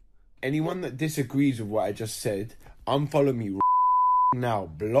 Anyone that disagrees with what I just said, unfollow me now,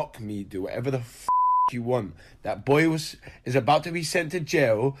 block me, do whatever the you want. That boy is about to be sent to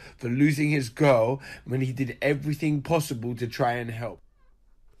jail for losing his girl when he did everything possible to try and help.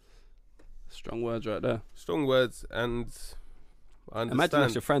 Strong words right there. Strong words, and I understand. Imagine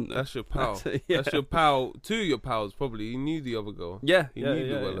that's your friend, though. That's your pal. Yeah. That's your pal. Two of your pals probably. He knew the other girl. Yeah, he knew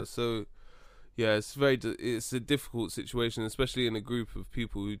Luella. So yeah, it's a difficult situation, especially in a group of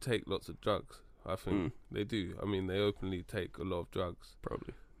people who take lots of drugs. I think they do. I mean, they openly take a lot of drugs.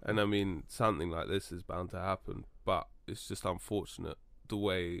 Probably. And I mean, something like this is bound to happen, but it's just unfortunate the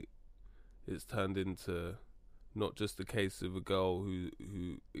way it's turned into not just the case of a girl who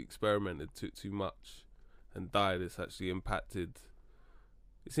experimented too much and died. It's actually impacted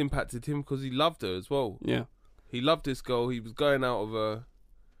him because he loved her as well. Yeah. He loved this girl. He was going out of her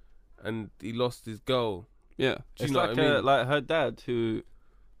and he lost his girl. Yeah. Do you it's know like what I mean? like her dad who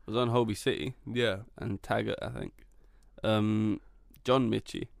was on Holby City. Yeah. And Taggart, I think. John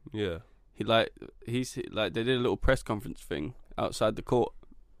Mitchie. Yeah. They did a little press conference thing outside the court.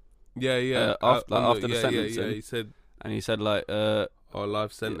 Yeah. After the sentencing. Yeah, he said like our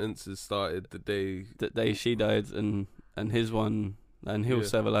life sentences started the day she died, and his one, and he'll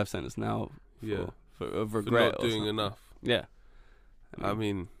serve a life sentence now for regret for not doing enough. Yeah. I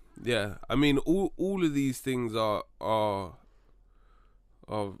mean, all of these things are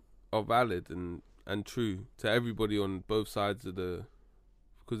valid and true to everybody on both sides of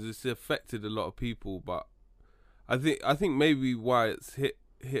because it's affected a lot of people. But I think maybe why it's hit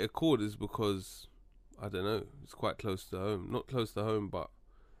a chord is because I don't know, it's quite close to home. Not close to home, but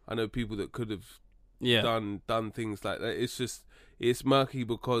I know people that could have done things like that. It's murky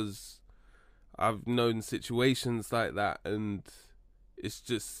because I've known situations like that, and it's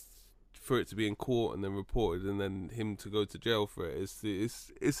just for it to be in court and then reported and then him to go to jail for it. It's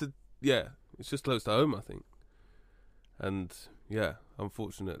just close to home, I think. And yeah,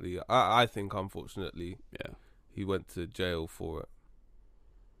 unfortunately, I think he went to jail for it.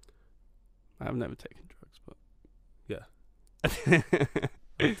 I've never taken drugs, but yeah,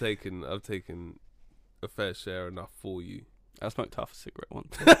 I've taken a fair share, enough for you. I smoked half a cigarette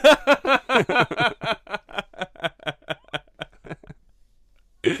once.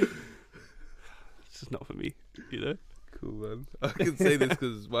 It's just not for me, you know. Cool, man. I can say this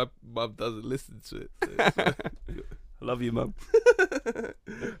because my mum doesn't listen to it. So I love you, mum.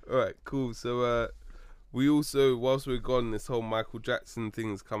 All right, cool. So we also, whilst we're gone, this whole Michael Jackson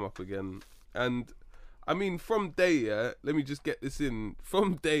thing's come up again. And I mean, from day, let me just get this in.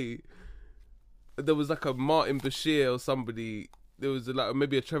 From day, there was like a Martin Bashir or somebody. There was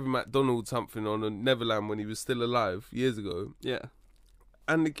maybe a Trevor McDonald something on a Neverland when he was still alive years ago. Yeah.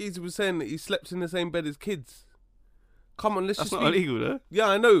 And the geezer was saying that he slept in the same bed as kids. Come on, That's not illegal, though. Yeah,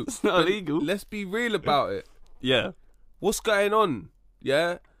 I know. It's not illegal. Let's be real about it. Yeah. What's going on?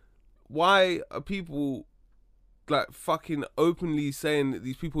 Yeah? Why are people fucking openly saying that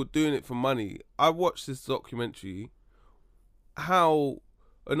these people are doing it for money? I watched this documentary. How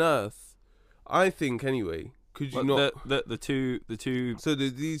on earth, I think anyway, could you not the two so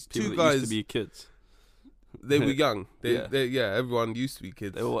these people two that guys used to be kids. They were young. Yeah. Everyone used to be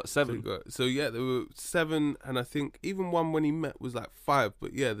kids. They were what, 7? So yeah, they were 7, and I think even one when he met was 5.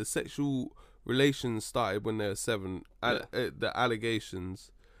 But yeah, the sexual relations started when they were 7. The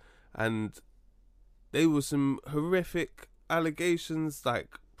allegations, and they were some horrific allegations, like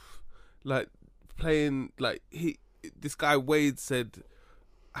playing this guy Wade said,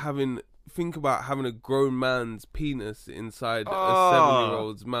 think about having a grown man's penis inside a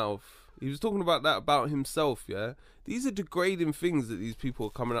 7-year-old's mouth. He was talking about that about himself, yeah? These are degrading things that these people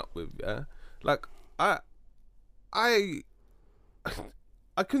are coming up with, yeah? Like, I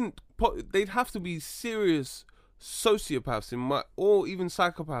couldn't, they'd have to be serious sociopaths or even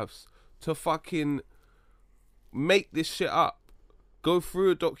psychopaths to fucking make this shit up. Go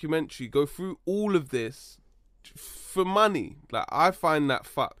through a documentary, go through all of this for money. Like, I find that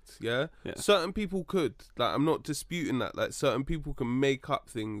fucked, yeah? Certain people could. Like, I'm not disputing that. Like, certain people can make up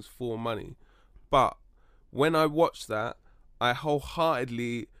things for money. But when I watched that, I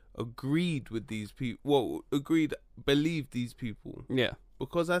wholeheartedly agreed with these people. Believed these people. Yeah.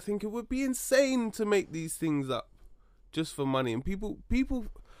 Because I think it would be insane to make these things up just for money. And people,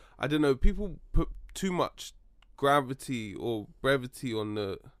 I don't know, people put too much gravity or brevity on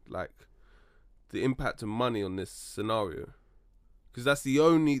the impact of money on this scenario, because that's the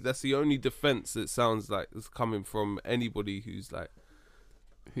only defense that sounds like it's coming from anybody who's trying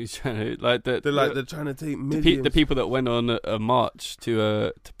to they're trying to take millions. The people that went on a march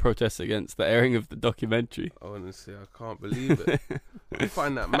to protest against the airing of the documentary. Honestly, I can't believe it. I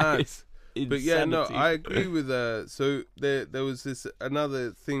find that mad. But yeah, no, I agree with so there was this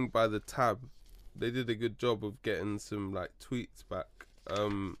another thing by the Tab. They did a good job of getting some like tweets back.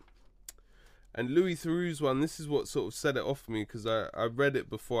 And Louis Theroux's one, this is what sort of set it off for me, because I read it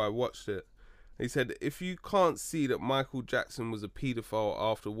before I watched it. He said, if you can't see that Michael Jackson was a paedophile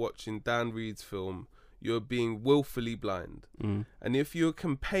after watching Dan Reed's film, you're being willfully blind. And if you're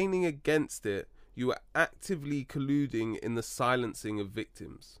campaigning against it, you are actively colluding in the silencing of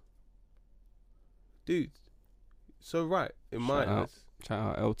victims. Dude, so right in my eyes.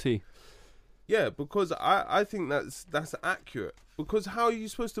 Shout out LT. Yeah, because I think that's accurate. Because how are you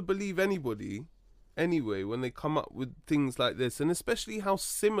supposed to believe anybody anyway when they come up with things like this? And especially how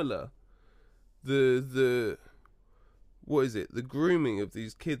similar the grooming of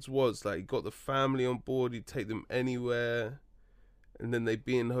these kids was. Like, he got the family on board, he'd take them anywhere, and then they'd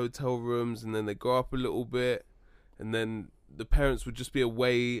be in hotel rooms, and then they grow up a little bit, and then the parents would just be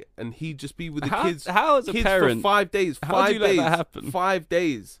away, and he'd just be with the kids. How as a parent for 5 days? How do you let that happen? 5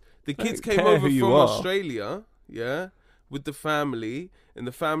 days. The kids came over from Australia, yeah, with the family, and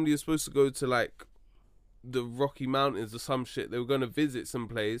the family was supposed to go to like the Rocky Mountains or some shit. They were going to visit some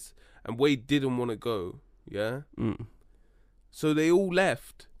place, and Wade didn't want to go, yeah. So they all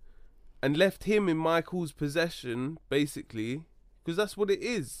left, and left him in Michael's possession, basically, because that's what it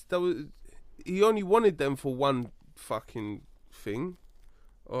is. He only wanted them for one fucking thing.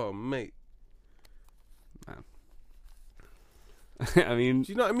 Oh, mate. Man. I mean,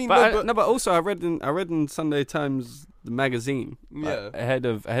 do you know what I mean? But also I read in Sunday Times the magazine, yeah, ahead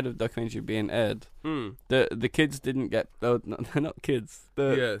of documentary being aired. The kids didn't get. They're not kids.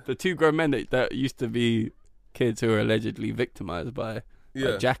 The two grown men that used to be kids who were allegedly victimized by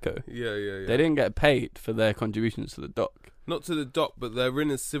Jacko. Yeah. They didn't get paid for their contributions to the doc. Not to the doc, but they're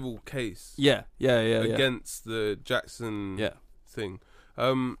in a civil case. Yeah. Against the Jackson thing.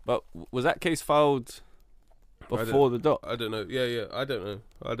 But was that case filed before the doc? I don't know. Yeah. I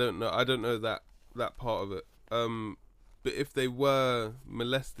don't know that part of it. But if they were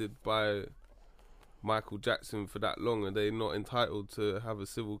molested by Michael Jackson for that long, are they not entitled to have a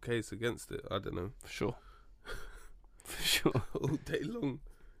civil case against it? I don't know. For sure. For sure. All day long.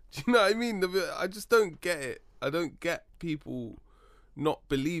 Do you know what I mean? I just don't get it. I don't get people not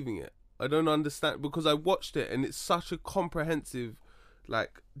believing it. I don't understand, because I watched it and it's such a comprehensive,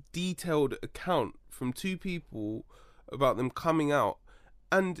 like, detailed account from two people about them coming out.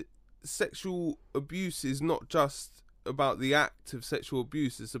 And sexual abuse is not just about the act of sexual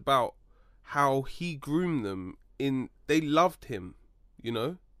abuse, it's about how he groomed them. They loved him, you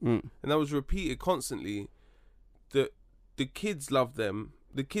know? And that was repeated constantly. The kids loved them,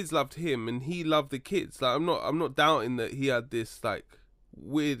 the kids loved him, and he loved the kids. Like, I'm not doubting that he had this like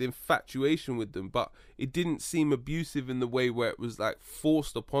weird infatuation with them, but it didn't seem abusive in the way where it was like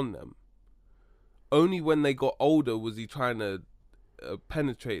forced upon them. Only when they got older was he trying to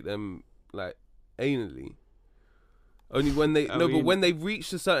penetrate them like anally. Only when they but when they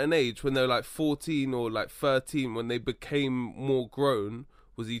reached a certain age, when they were like 14 or like 13, when they became more grown,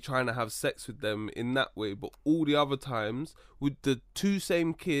 was he trying to have sex with them in that way. But all the other times, with the two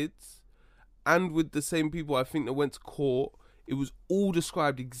same kids and with the same people, I think, that went to court, it was all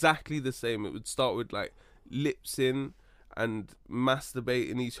described exactly the same. It would start with like lips in and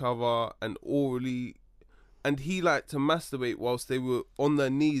masturbating each other and orally, and he liked to masturbate whilst they were on their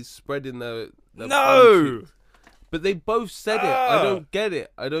knees spreading their no cheeks. But they both said it. I don't get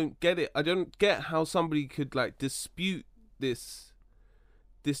it. I don't get how somebody could like dispute this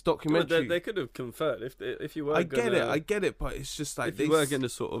documentary. Well, they could have conferred if you were. I get it, but it's just like if you were going to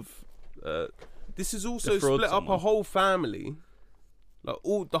sort of. This is also split up a whole family. Like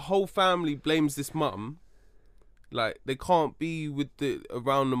the whole family blames this mum. Like they can't be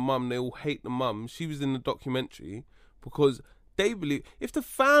around the mum. They all hate the mum. She was in the documentary because they believe. If the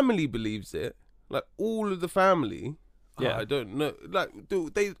family believes it, like all of the family, I don't know. Like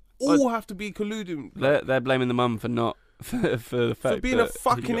they all have to be colluding. They're blaming the mum for not for the fact for being a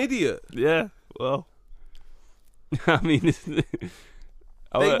fucking idiot. Yeah. Well, I mean.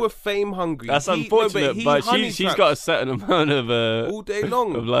 They were fame hungry. That's unfortunate, but she's got a certain amount of all day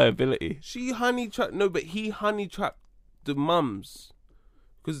long of liability. She honey trapped. No, but he honey trapped the mums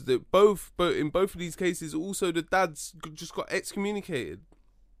because both in both of these cases. Also, the dads just got excommunicated.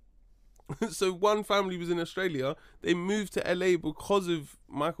 So one family was in Australia. They moved to LA because of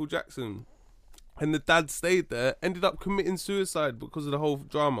Michael Jackson, and the dad stayed there. Ended up committing suicide because of the whole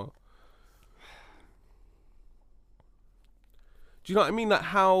drama. Do you know what I mean? Like,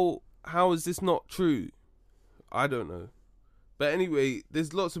 how is this not true? I don't know. But anyway,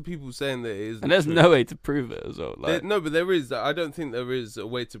 there's lots of people saying that it is. And there's no way to prove it as well. Like, no, but there is. I don't think there is a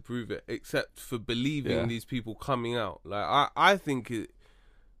way to prove it except for believing these people coming out. Like, I think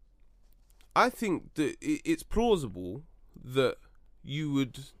that it's plausible that you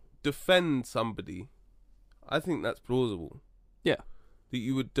would defend somebody. I think that's plausible. Yeah. That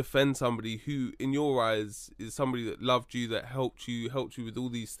you would defend somebody who, in your eyes, is somebody that loved you, that helped you with all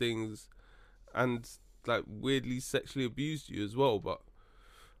these things, and like weirdly sexually abused you as well. But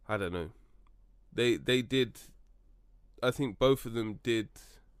I don't know. They did. I think both of them did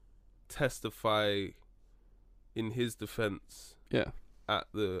testify in his defense. Yeah. At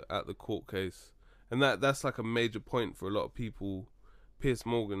the court case, and that's like a major point for a lot of people. Piers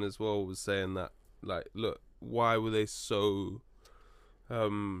Morgan as well was saying that, like, look, why were they so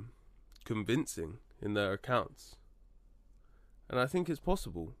convincing in their accounts? And I think it's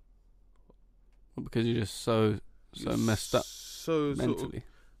possible. Well, because you're just so messed up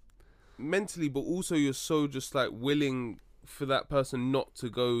mentally, but also you're so just like willing for that person not to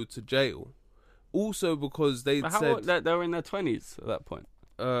go to jail. Also because they said they were in their 20s at that point.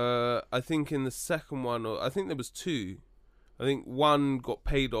 I think in the second one, or I think there was two. I think one got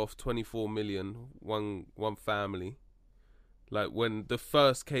paid off 24 million. One family. Like when the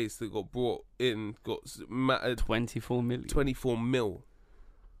first case that got brought in got 24 million. 24 mil.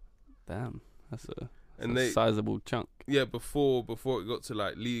 Damn, that's a sizable chunk. Yeah, before it got to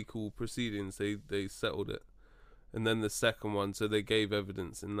like legal proceedings, they settled it, and then the second one, so they gave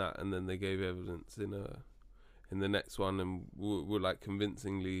evidence in that, and then they gave evidence in the next one, and were like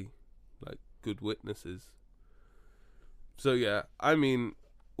convincingly like good witnesses. So yeah, I mean,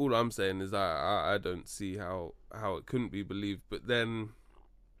 all I'm saying is I don't see how it couldn't be believed. But then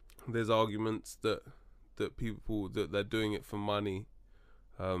there's arguments that people that they're doing it for money.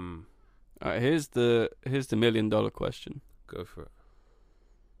 All right, here's the $1 million question. Go for it.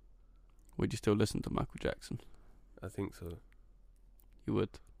 Would you still listen to Michael Jackson? I think so. You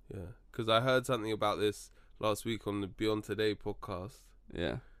would? Yeah, because I heard something about this last week on the Beyond Today podcast.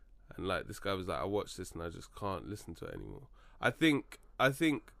 Yeah. And like this guy was like, I watched this and I just can't listen to it anymore. I think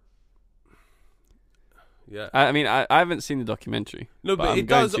yeah. I mean, I haven't seen the documentary. No, but it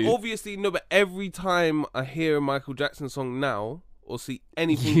does obviously. No, but every time I hear a Michael Jackson song now or see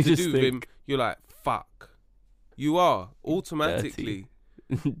anything to do with him, you're like, fuck. You are automatically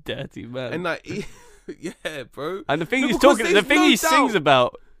dirty man. And like, yeah, bro. And the thing he's talking, the thing he sings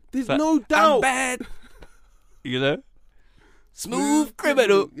about, there's no doubt. I'm bad. You know, smooth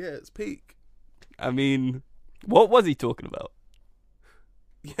criminal. Yeah, it's peak. I mean, what was he talking about?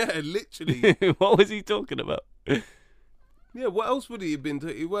 Yeah, literally. What was he talking about? Yeah, what else would he have been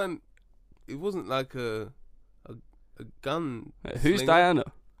doing? It wasn't like a gun. Who's slinger. Diana?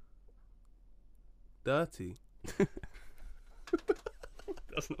 Dirty.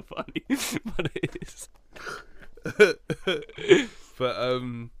 That's not funny, but it is. But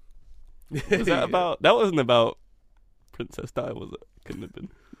was that about? That wasn't about Princess Di, was it? Couldn't have been.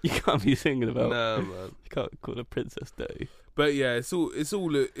 You can't be singing about. Nah, man. You can't call her Princess Di. But yeah, it's all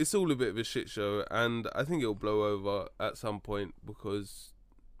a bit of a shit show, and I think it'll blow over at some point because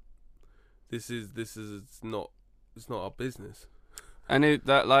this is not our business. And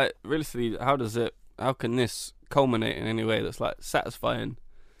realistically, how can this culminate in any way that's like satisfying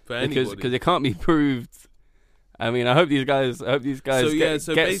for anybody? Because it can't be proved. I mean, I hope these guys get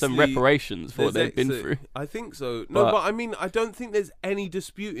some reparations for what they've been through. I think so. No, but I mean, I don't think there's any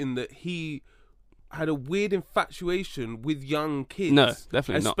disputing that he had a weird infatuation with young kids. No,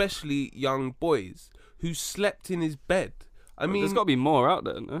 definitely not. Especially young boys who slept in his bed. I mean, there's got to be more out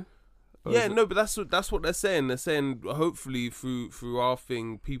there, no? Yeah, no, but that's what they're saying. They're saying hopefully through our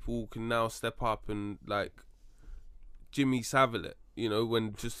thing, people can now step up and like Jimmy Savile it, you know,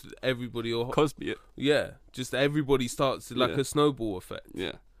 when just everybody or Cosby it. Yeah, just everybody starts to, like a snowball effect.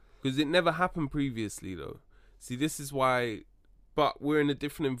 Yeah, because it never happened previously though. See, this is why. But we're in a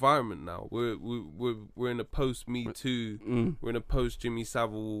different environment now. We're in a post Me Too. We're in a post Jimmy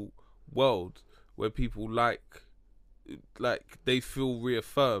Savile world where people like they feel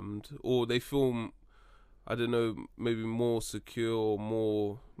reaffirmed, or they feel, I don't know, maybe more secure,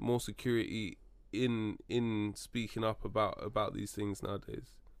 or more security in speaking up about these things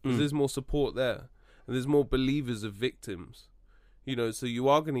nowadays. Because there's more support there, and there's more believers of victims. You know, so you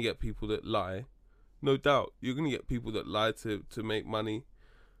are going to get people that lie, no doubt. You're going to get people that lie to make money.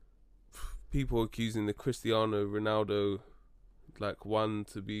 People accusing the Cristiano Ronaldo one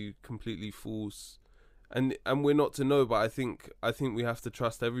to be completely false. And we're not to know, but I think we have to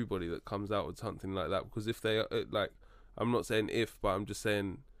trust everybody that comes out with something like that, because if they I'm not saying if, but I'm just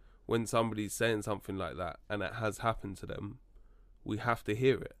saying when somebody's saying something like that and it has happened to them, we have to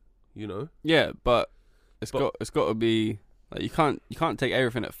hear it, you know? Yeah, but it's got to be like you can't take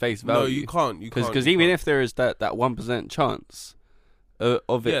everything at face value. No, you can't. Because even if there is that 1% chance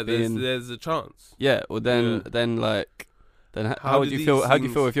of it being, there's a chance. Yeah, well then how would you feel? How do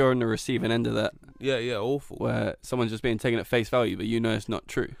you feel if you're on the receiving end of that? Yeah, awful. Where someone's just being taken at face value, but you know it's not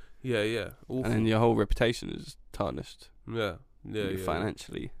true. Yeah, awful. And then your whole reputation is tarnished. Yeah. You're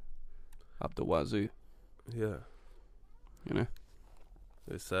financially up the wazoo. Yeah. You know,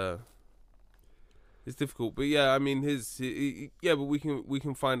 it's difficult, but yeah, I mean but we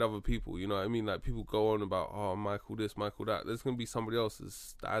can find other people. You know what I mean? Like people go on about Michael this, Michael that. There's gonna be somebody else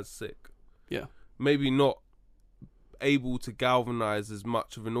that's as sick. Yeah. Maybe not able to galvanize as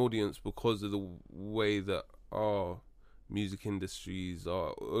much of an audience because of the way that our music industries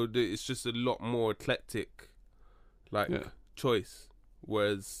are, or it's just a lot more eclectic choice,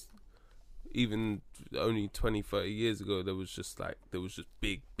 whereas even only 20-30 years ago there was just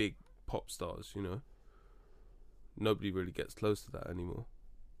big pop stars, you know. Nobody really gets close to that anymore.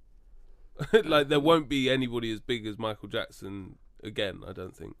 Like there won't be anybody as big as Michael Jackson again, I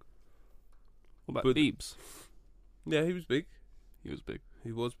don't think. What about Biebs? Yeah, he was big. He was big. I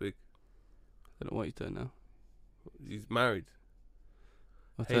don't know what he's doing now. He's married.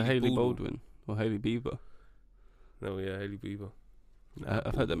 To Hailey Baldwin or Hailey Bieber. No, yeah, Hailey Bieber.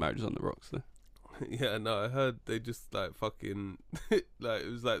 I've heard their marriage is on the rocks though. Yeah, no, I heard they just fucking it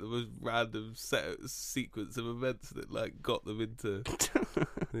was the most random sequence of events that got them into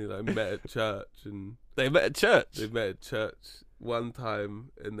met at church, and they met at church one time,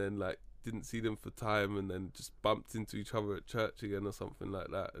 and then didn't see them for time, and then just bumped into each other at church again or something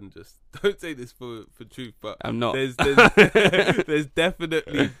like that, and just don't take this for truth, but I'm not. There's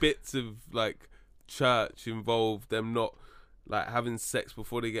definitely bits of church involved, them not having sex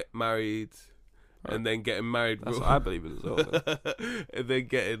before they get married. Right. And then getting married. That's what I believe in as well. And then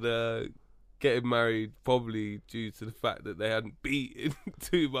getting married probably due to the fact that they hadn't beat in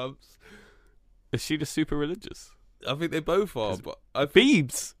 2 months. Is she just super religious? I think they both are. But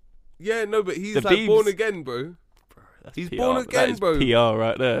Biebs. Yeah, no, but he's born again, bro. He's PR, born again, bro. PR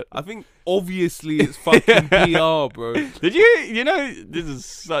right there. I think obviously it's fucking PR, bro. Did you know, this is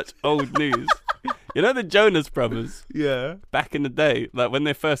such old news. You know the Jonas Brothers? Yeah. Back in the day, when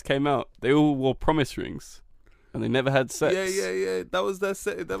they first came out, they all wore promise rings, and they never had sex. Yeah. That was their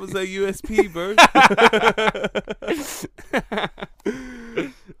USP, bro.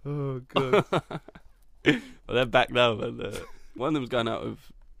 Oh god. Well, they're back now, and one of them's going out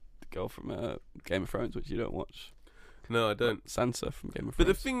with the girl from Game of Thrones, which you don't watch. No, I don't. Sansa from Game of Thrones. But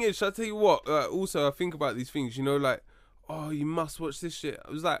the thing is, shall I tell you what? Also, I think about these things. You know, you must watch this shit.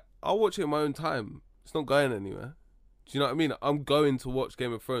 I was I'll watch it at my own time. It's not going anywhere. Do you know what I mean? I'm going to watch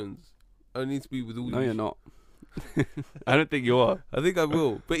Game of Thrones. I need to be with all you. No, you're not. I don't think you are. I think I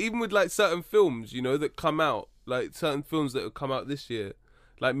will. But even with certain films, you know, that come out, certain films that have come out this year,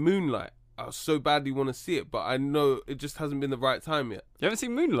 like Moonlight, I so badly want to see it, but I know it just hasn't been the right time yet. You haven't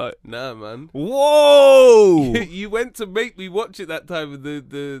seen Moonlight? Nah, man. Whoa! You went to make me watch it that time, and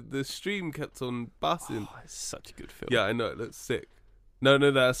the stream kept on bussing. Oh, it's such a good film. Yeah, I know. It looks sick. No,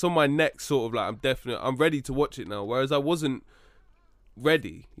 that's on my neck, sort of I'm ready to watch it now, whereas I wasn't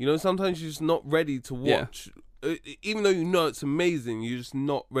ready. You know, sometimes you're just not ready to watch. Yeah. Even though you know it's amazing, you're just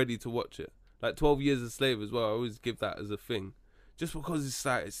not ready to watch it. 12 Years a Slave as well, I always give that as a thing. Just because it's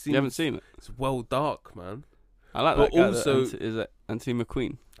it seems... You haven't seen it? It's well dark, man. I like that guy. Also, is it Anthony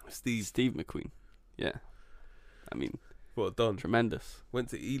McQueen? Steve McQueen. Yeah. I mean, Well done. tremendous. Went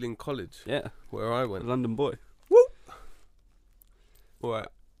to Ealing College, Yeah. where I went. London boy. All right,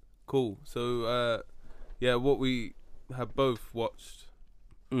 cool. So, what we have both watched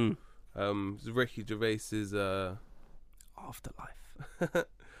Mm. is Ricky Gervais's Afterlife.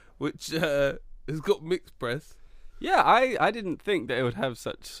 which has got mixed press. Yeah, I didn't think that it would have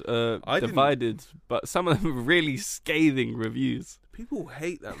such I didn't. divided, but some of them were really scathing reviews. People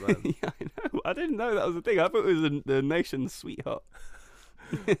hate that, man. Yeah, I know. I didn't know that was the thing. I thought it was the nation's sweetheart.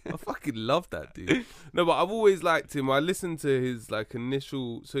 I fucking love that dude. No, but I've always liked him. I listened to his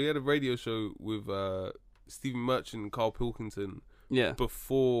initial. So he had a radio show with Stephen Merchant and Carl Pilkington Yeah.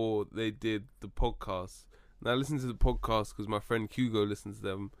 before they did the podcast. And I listened to the podcast because my friend Hugo listens to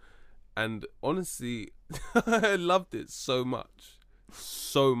them, and honestly, I loved it so much.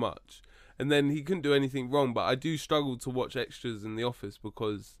 And then he couldn't do anything wrong, but I do struggle to watch extras in The Office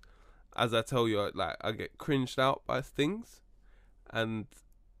because, as I tell you, I get cringed out by things, and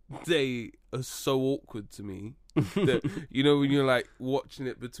they are so awkward to me that, you know, when you're watching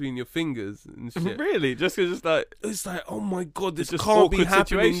it between your fingers and shit. Really? Just because It's oh my god, this just can't be awkward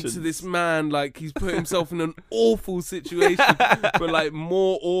happening situations. to this man. He's put himself in an awful situation, but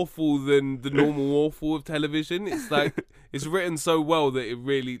more awful than the normal awful of television. It's it's written so well that it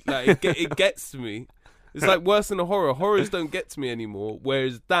really it gets to me. It's worse than a horror. Horrors don't get to me anymore,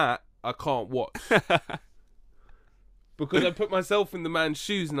 whereas that I can't watch. Because I put myself in the man's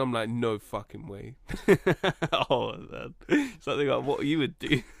shoes and I'm like, no fucking way. oh, man. Something like what you would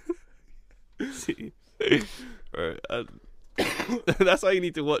do. See, right, that's why you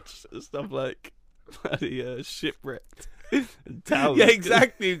need to watch stuff like bloody Shipwrecked and Towers. Yeah,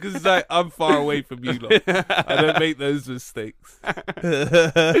 exactly. Because I'm far away from you lot. I don't make those mistakes. But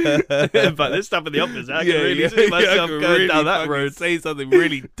this stuff in The Office, I can really see myself I can going down that fucking road. Say something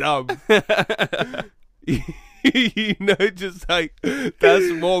really dumb. You know, just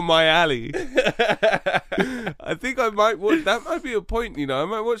that's more my alley. I think I might watch. That might be a point. You know, I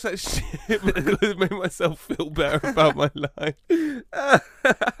might watch that shit because it made myself feel better about my life.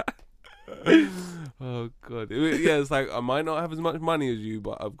 Oh god, it's I might not have as much money as you,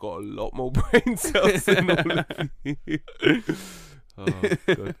 but I've got a lot more brain cells than all of you. Oh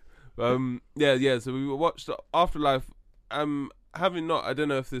god. So we watched Afterlife. Having not, I don't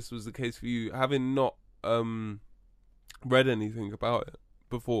know if this was the case for you. Having not read anything about it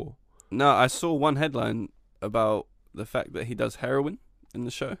before. No, I saw one headline about the fact that he does heroin in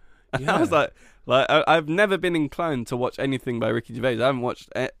the show. And I was I've never been inclined to watch anything by Ricky Gervais. I haven't watched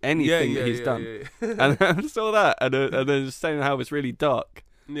anything that he's done. And I saw that, and then just saying how it's really dark.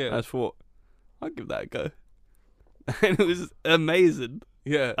 Yeah. I thought, I'll give that a go. And it was amazing.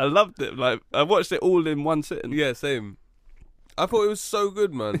 Yeah. I loved it. I watched it all in one sitting. Yeah, same. I thought it was so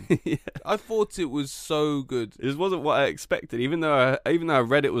good, man. Yeah. I thought it was so good. It wasn't what I expected, even though I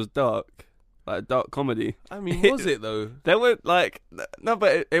read it was dark, like dark comedy. I mean, was it though? There were no,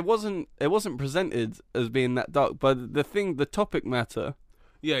 but it wasn't presented as being that dark. But the topic matter,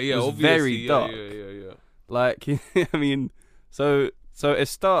 Yeah, was obviously. very dark. Yeah. I mean, so it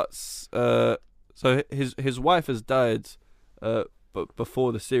starts. So his wife has died, but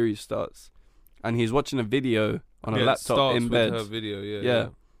before the series starts, and he's watching a video on a laptop in bed. Her video,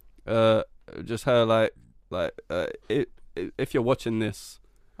 Yeah. Just her if you're watching this,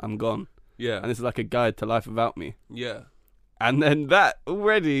 I'm gone. Yeah. And this is like a guide to life without me. Yeah. And then that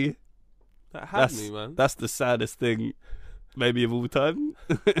already, That had me, man. that's the saddest thing, maybe of all time.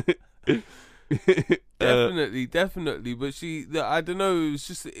 Definitely. But I don't know.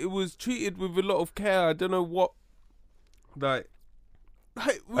 It was treated with a lot of care. I don't know what,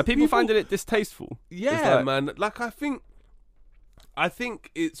 People finding it distasteful. Yeah, It's man. I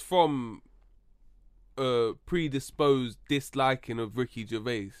think it's from predisposed disliking of Ricky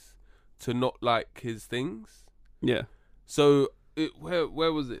Gervais to not like his things. Yeah. So where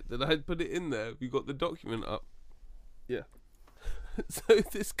was it? Did I put it in there? Have you got the document up? Yeah. So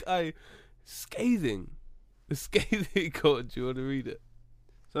this guy scathing. God, do you want to read it?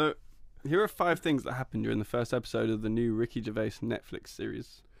 So here are 5 things that happened during the first episode of the new Ricky Gervais Netflix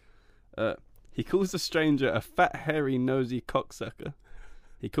series. He calls a stranger a fat, hairy, nosy cocksucker.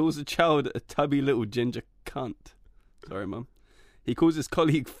 He calls a child a tubby little ginger cunt. Sorry, Mum. He calls his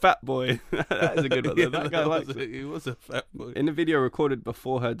colleague fat boy. That is a good one. Yeah, That guy likes it. He was a fat boy. In a video recorded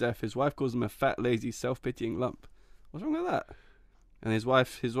before her death, his wife calls him a fat, lazy, self-pitying lump. What's wrong with that? And his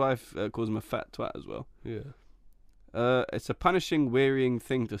wife calls him a fat twat as well. Yeah. It's a punishing, wearying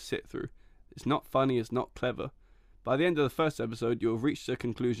thing to sit through. It's not funny, it's not clever. By the end of the first episode, you'll have reached the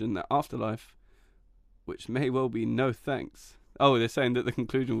conclusion that Afterlife, which may well be no thanks, Oh, they're saying that the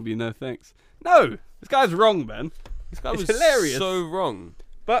conclusion will be no thanks. No, this guy's wrong, man. This guy It's was hilarious. so wrong.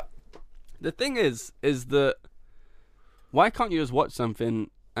 But the thing is that why can't you just watch something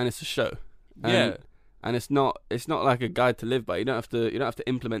and it's a show? Yeah. And it's not like a guide to live by. You don't have to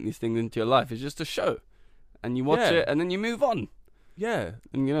implement these things into your life. It's just a show, and you watch it and then you move on. Yeah.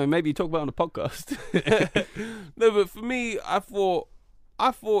 And maybe you talk about it on a podcast. No, but for me, I thought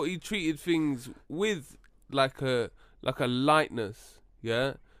he treated things with like a lightness.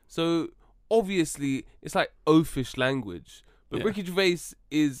 Yeah. So obviously it's like oafish language, but Yeah. Ricky Gervais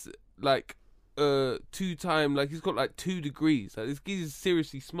is like 2-time, like he's got like 2 degrees. Like, this geezer's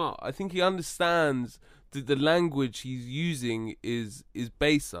seriously smart. I think he understands that the language he's using is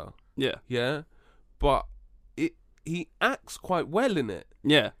baser. Yeah. Yeah. But he acts quite well in it.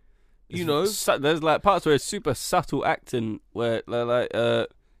 Yeah. You know? There's like parts where it's super subtle acting where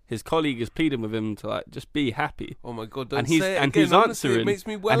his colleague is pleading with him to like just be happy. Oh my god! Don't And he's say it and again. he's Honestly, answering. It makes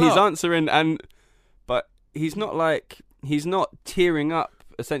me well and he's up. answering but he's not tearing up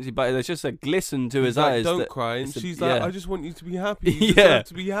essentially, but there's just a glisten to his He's like, eyes. Don't that cry. And it's she's a- like, yeah. I just want you to be happy. You Yeah. deserve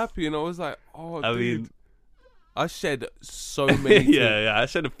to be happy. And I was like, oh, I dude. mean, I shed so many tears. yeah, I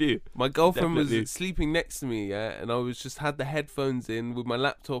said a few. My girlfriend Definitely. was sleeping next to me, yeah, and I was just had the headphones in with my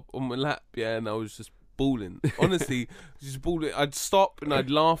laptop on my lap, yeah, and I was just bawling. Honestly, just bawling. I'd stop and I'd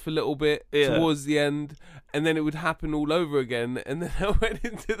laugh a little bit towards the end, and then it would happen all over again. And then I went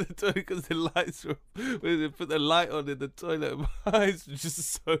into the toilet because the lights were. When they put the light on in the toilet, my eyes were just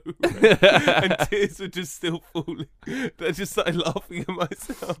so red, and tears were just still falling. I just started laughing at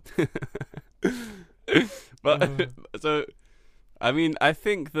myself. But so, I mean, I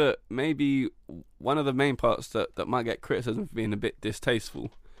think that maybe one of the main parts that might get criticism for being a bit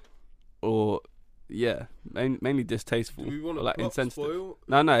distasteful, or mainly distasteful, Do we want or to like plot insensitive. spoil?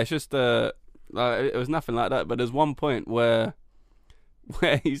 No, it's just like, it was nothing like that. But there's one point where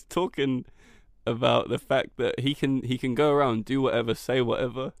he's talking about the fact that he can go around, do whatever, say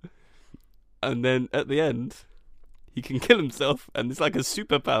whatever, and then at the end he can kill himself, and it's like a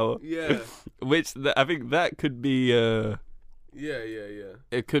superpower. Yeah. Which I think that could be. Yeah.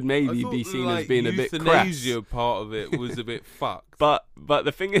 It could I maybe thought be the, seen like, as being a bit crass. euthanasia part of it was a bit fucked. But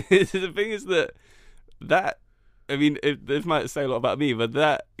the thing is that I mean, this might say a lot about me, but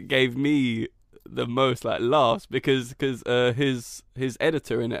that gave me the most like laughs because his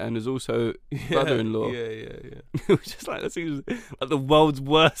editor in it and his also brother-in-law. Yeah. Which is like, that seems like the world's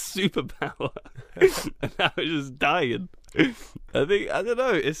worst superpower, and I was just dying. I don't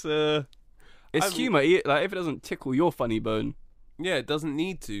know. It's I mean- humour. Like if it doesn't tickle your funny bone, Yeah, it doesn't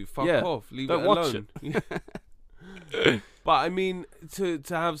need to. Fuck Yeah, off. Leave don't it watch alone. Yeah. But I mean, to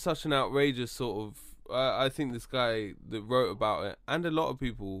have such an outrageous sort of, I think this guy that wrote about it, and a lot of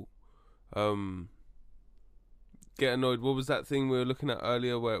people, get annoyed. What was that thing we were looking at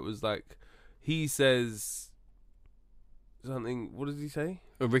earlier, where it was like, he says something. What does he say?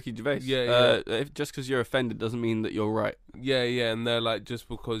 Ricky Gervais. Yeah. If just because you're offended doesn't mean that you're right. Yeah, and they're like, just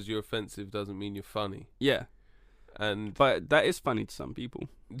because you're offensive doesn't mean you're funny. Yeah, And but that is funny to some people.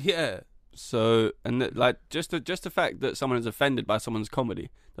 yeah, So, and like just the fact that someone is offended by someone's comedy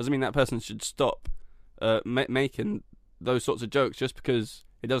doesn't mean that person should stop making those sorts of jokes just because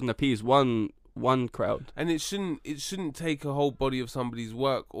it doesn't appease one crowd. and it shouldn't take a whole body of somebody's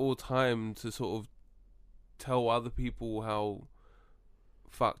work or time to sort of tell other people how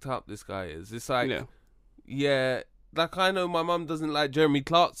fucked up this guy is. It's like, yeah, like I know my mum doesn't like Jeremy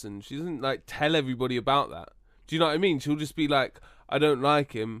Clarkson. She doesn't like tell everybody about that. Do you know what I mean? She'll just be like, I don't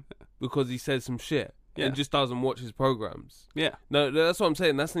like him because he says some shit. Yeah. And just doesn't watch his programs. Yeah, No, that's what I'm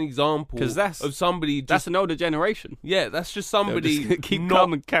saying. That's an example 'Cause that's- of somebody just, that's an older generation. yeah, that's just They'll somebody just keep not,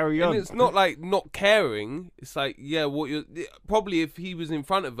 calm and carry on. and it's not like not caring. It's like, yeah, what you're probably, if he was in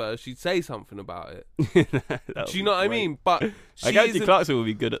front of her, she'd say something about it. Do you know what I mean? But I she guarantee isn't- Clarkson would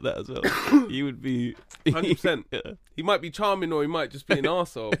be good at that as well. He would be 100%. Yeah. He might be charming or he might just be an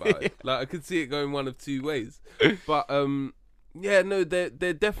arsehole about it. Like, I could see it going one of two ways. But yeah, no, there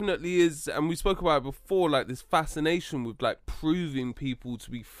definitely is, and we spoke about it before, like this fascination with like proving people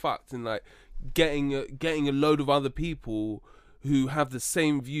to be fucked and like getting a load of other people who have the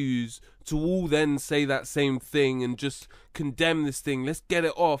same views to all then say that same thing and just condemn this thing. Let's get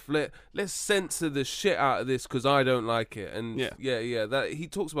it off. Let's censor the shit out of this because I don't like it. And yeah, that he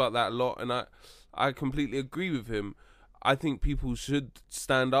talks about that a lot, and I completely agree with him. I think people should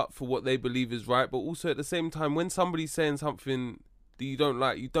stand up for what they believe is right, but also at the same time, when somebody's saying something that you don't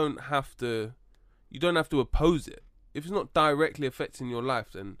like, you don't have to oppose it. If it's not directly affecting your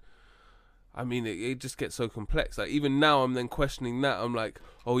life, then I mean, it just gets so complex. Like even now, I'm then questioning that. I'm like,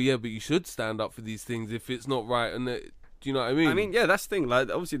 oh yeah, but you should stand up for these things if it's not right. And Do you know what I mean? I mean, yeah, that's the thing. Like,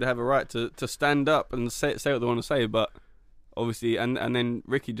 obviously they have a right to stand up and say what they want to say, but obviously, and then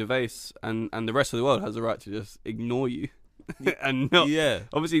Ricky Gervais and the rest of the world has a right to just ignore you and not. Yeah.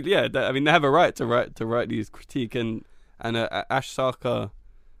 Obviously, yeah. I mean, they have a right to write these critique and Ash Sarkar,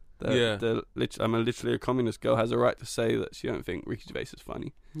 I'm literally a communist girl, has a right to say that she don't think Ricky Gervais is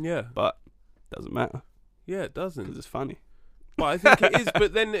funny. Yeah. But doesn't matter. Yeah, it doesn't. Because it's funny. But I think it is.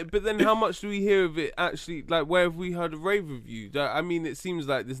 But then, how much do we hear of it actually? Like, where have we heard a rave review? I mean, it seems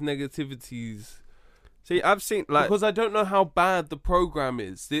like this negativity's. See, I've seen because I don't know how bad the program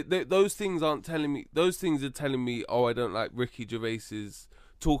is. Those things aren't telling me. Those things are telling me, oh, I don't like Ricky Gervais's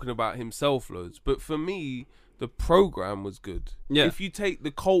talking about himself loads. But for me, the program was good. Yeah. If you take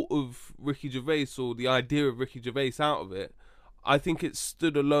the cult of Ricky Gervais or the idea of Ricky Gervais out of it, I think it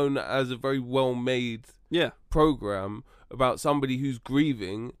stood alone as a very well made program about somebody who's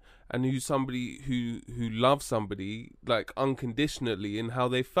grieving and who's somebody who loves somebody like unconditionally and how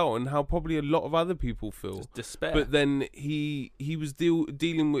they felt and how probably a lot of other people feel. Just despair. But then he was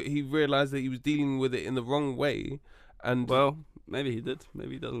dealing with, he realized that he was dealing with it in the wrong way, and well, maybe he did,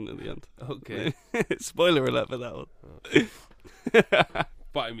 maybe he doesn't in the end. Okay. Spoiler alert for that one.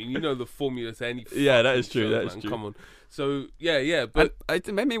 But I mean, you know the formula to any. Yeah, that is true. Show, that is man. true. Come on. So yeah, but it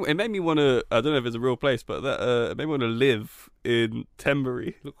made me want to. I don't know if it's a real place, but it made me want to live in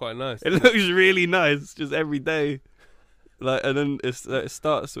Tenbury. Look quite nice. It looks really nice, just every day. Like, and then it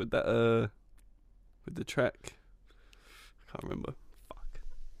starts with that with the track. I can't remember. Fuck.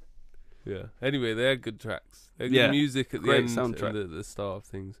 Yeah. Anyway, they're good tracks. They're good music at the great end soundtrack. and the start of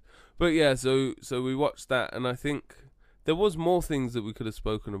things. But yeah, so we watched that, and I think there was more things that we could have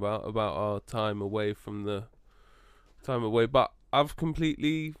spoken about our time away from the time away, but I've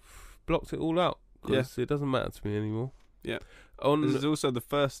completely blocked it all out because it doesn't matter to me anymore. Yeah. This is also the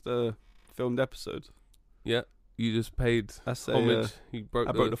first filmed episode. Yeah. You just paid homage. You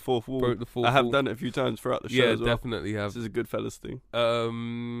broke the fourth wall. Broke the fourth I have wall. done it a few times throughout the show as well. Yeah, definitely have. This is a Goodfellas thing.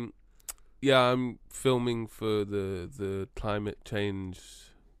 Yeah, I'm filming for the climate change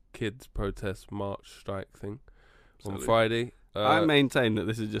kids protest march strike thing on Friday. I maintain that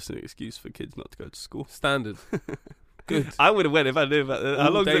this is just an excuse for kids not to go to school. Standard. Good. I would have went if I knew about that. How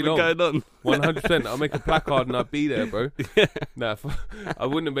long has it been going on? 100%. I'll make a placard and I'll be there, bro. Nah, I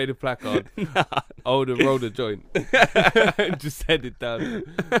wouldn't have made a placard. I would have rolled a joint. Just headed down.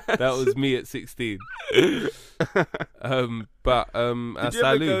 That was me at 16. Did you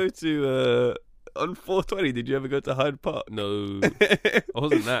ever go to on 420? Did you ever go to Hyde Park? No, I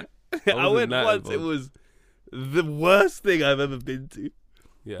wasn't that. I went once. It was the worst thing I've ever been to.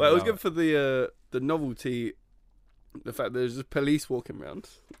 Yeah, but it was good for the novelty. The fact that there's just police walking around,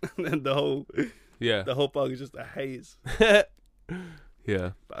 and then the whole park is just a haze.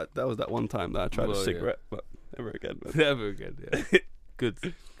 Yeah, but that was that one time that I tried a cigarette, but never again. Man. Never again. Yeah, good.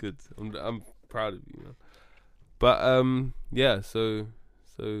 I'm proud of you, man. But so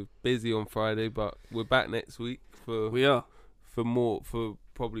busy on Friday, but we're back next week for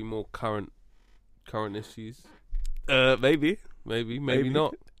probably more current issues. Maybe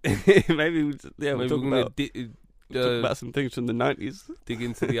not. Maybe we'll talk about. Talk about some things from the 90s. Dig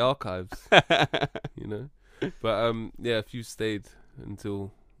into the archives, you know. But if you stayed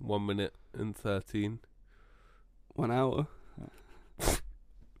until 1 minute and 13, 1 hour,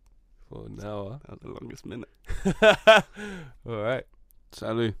 for an hour, that was the longest minute. All right,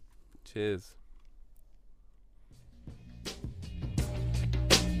 Salut. Cheers.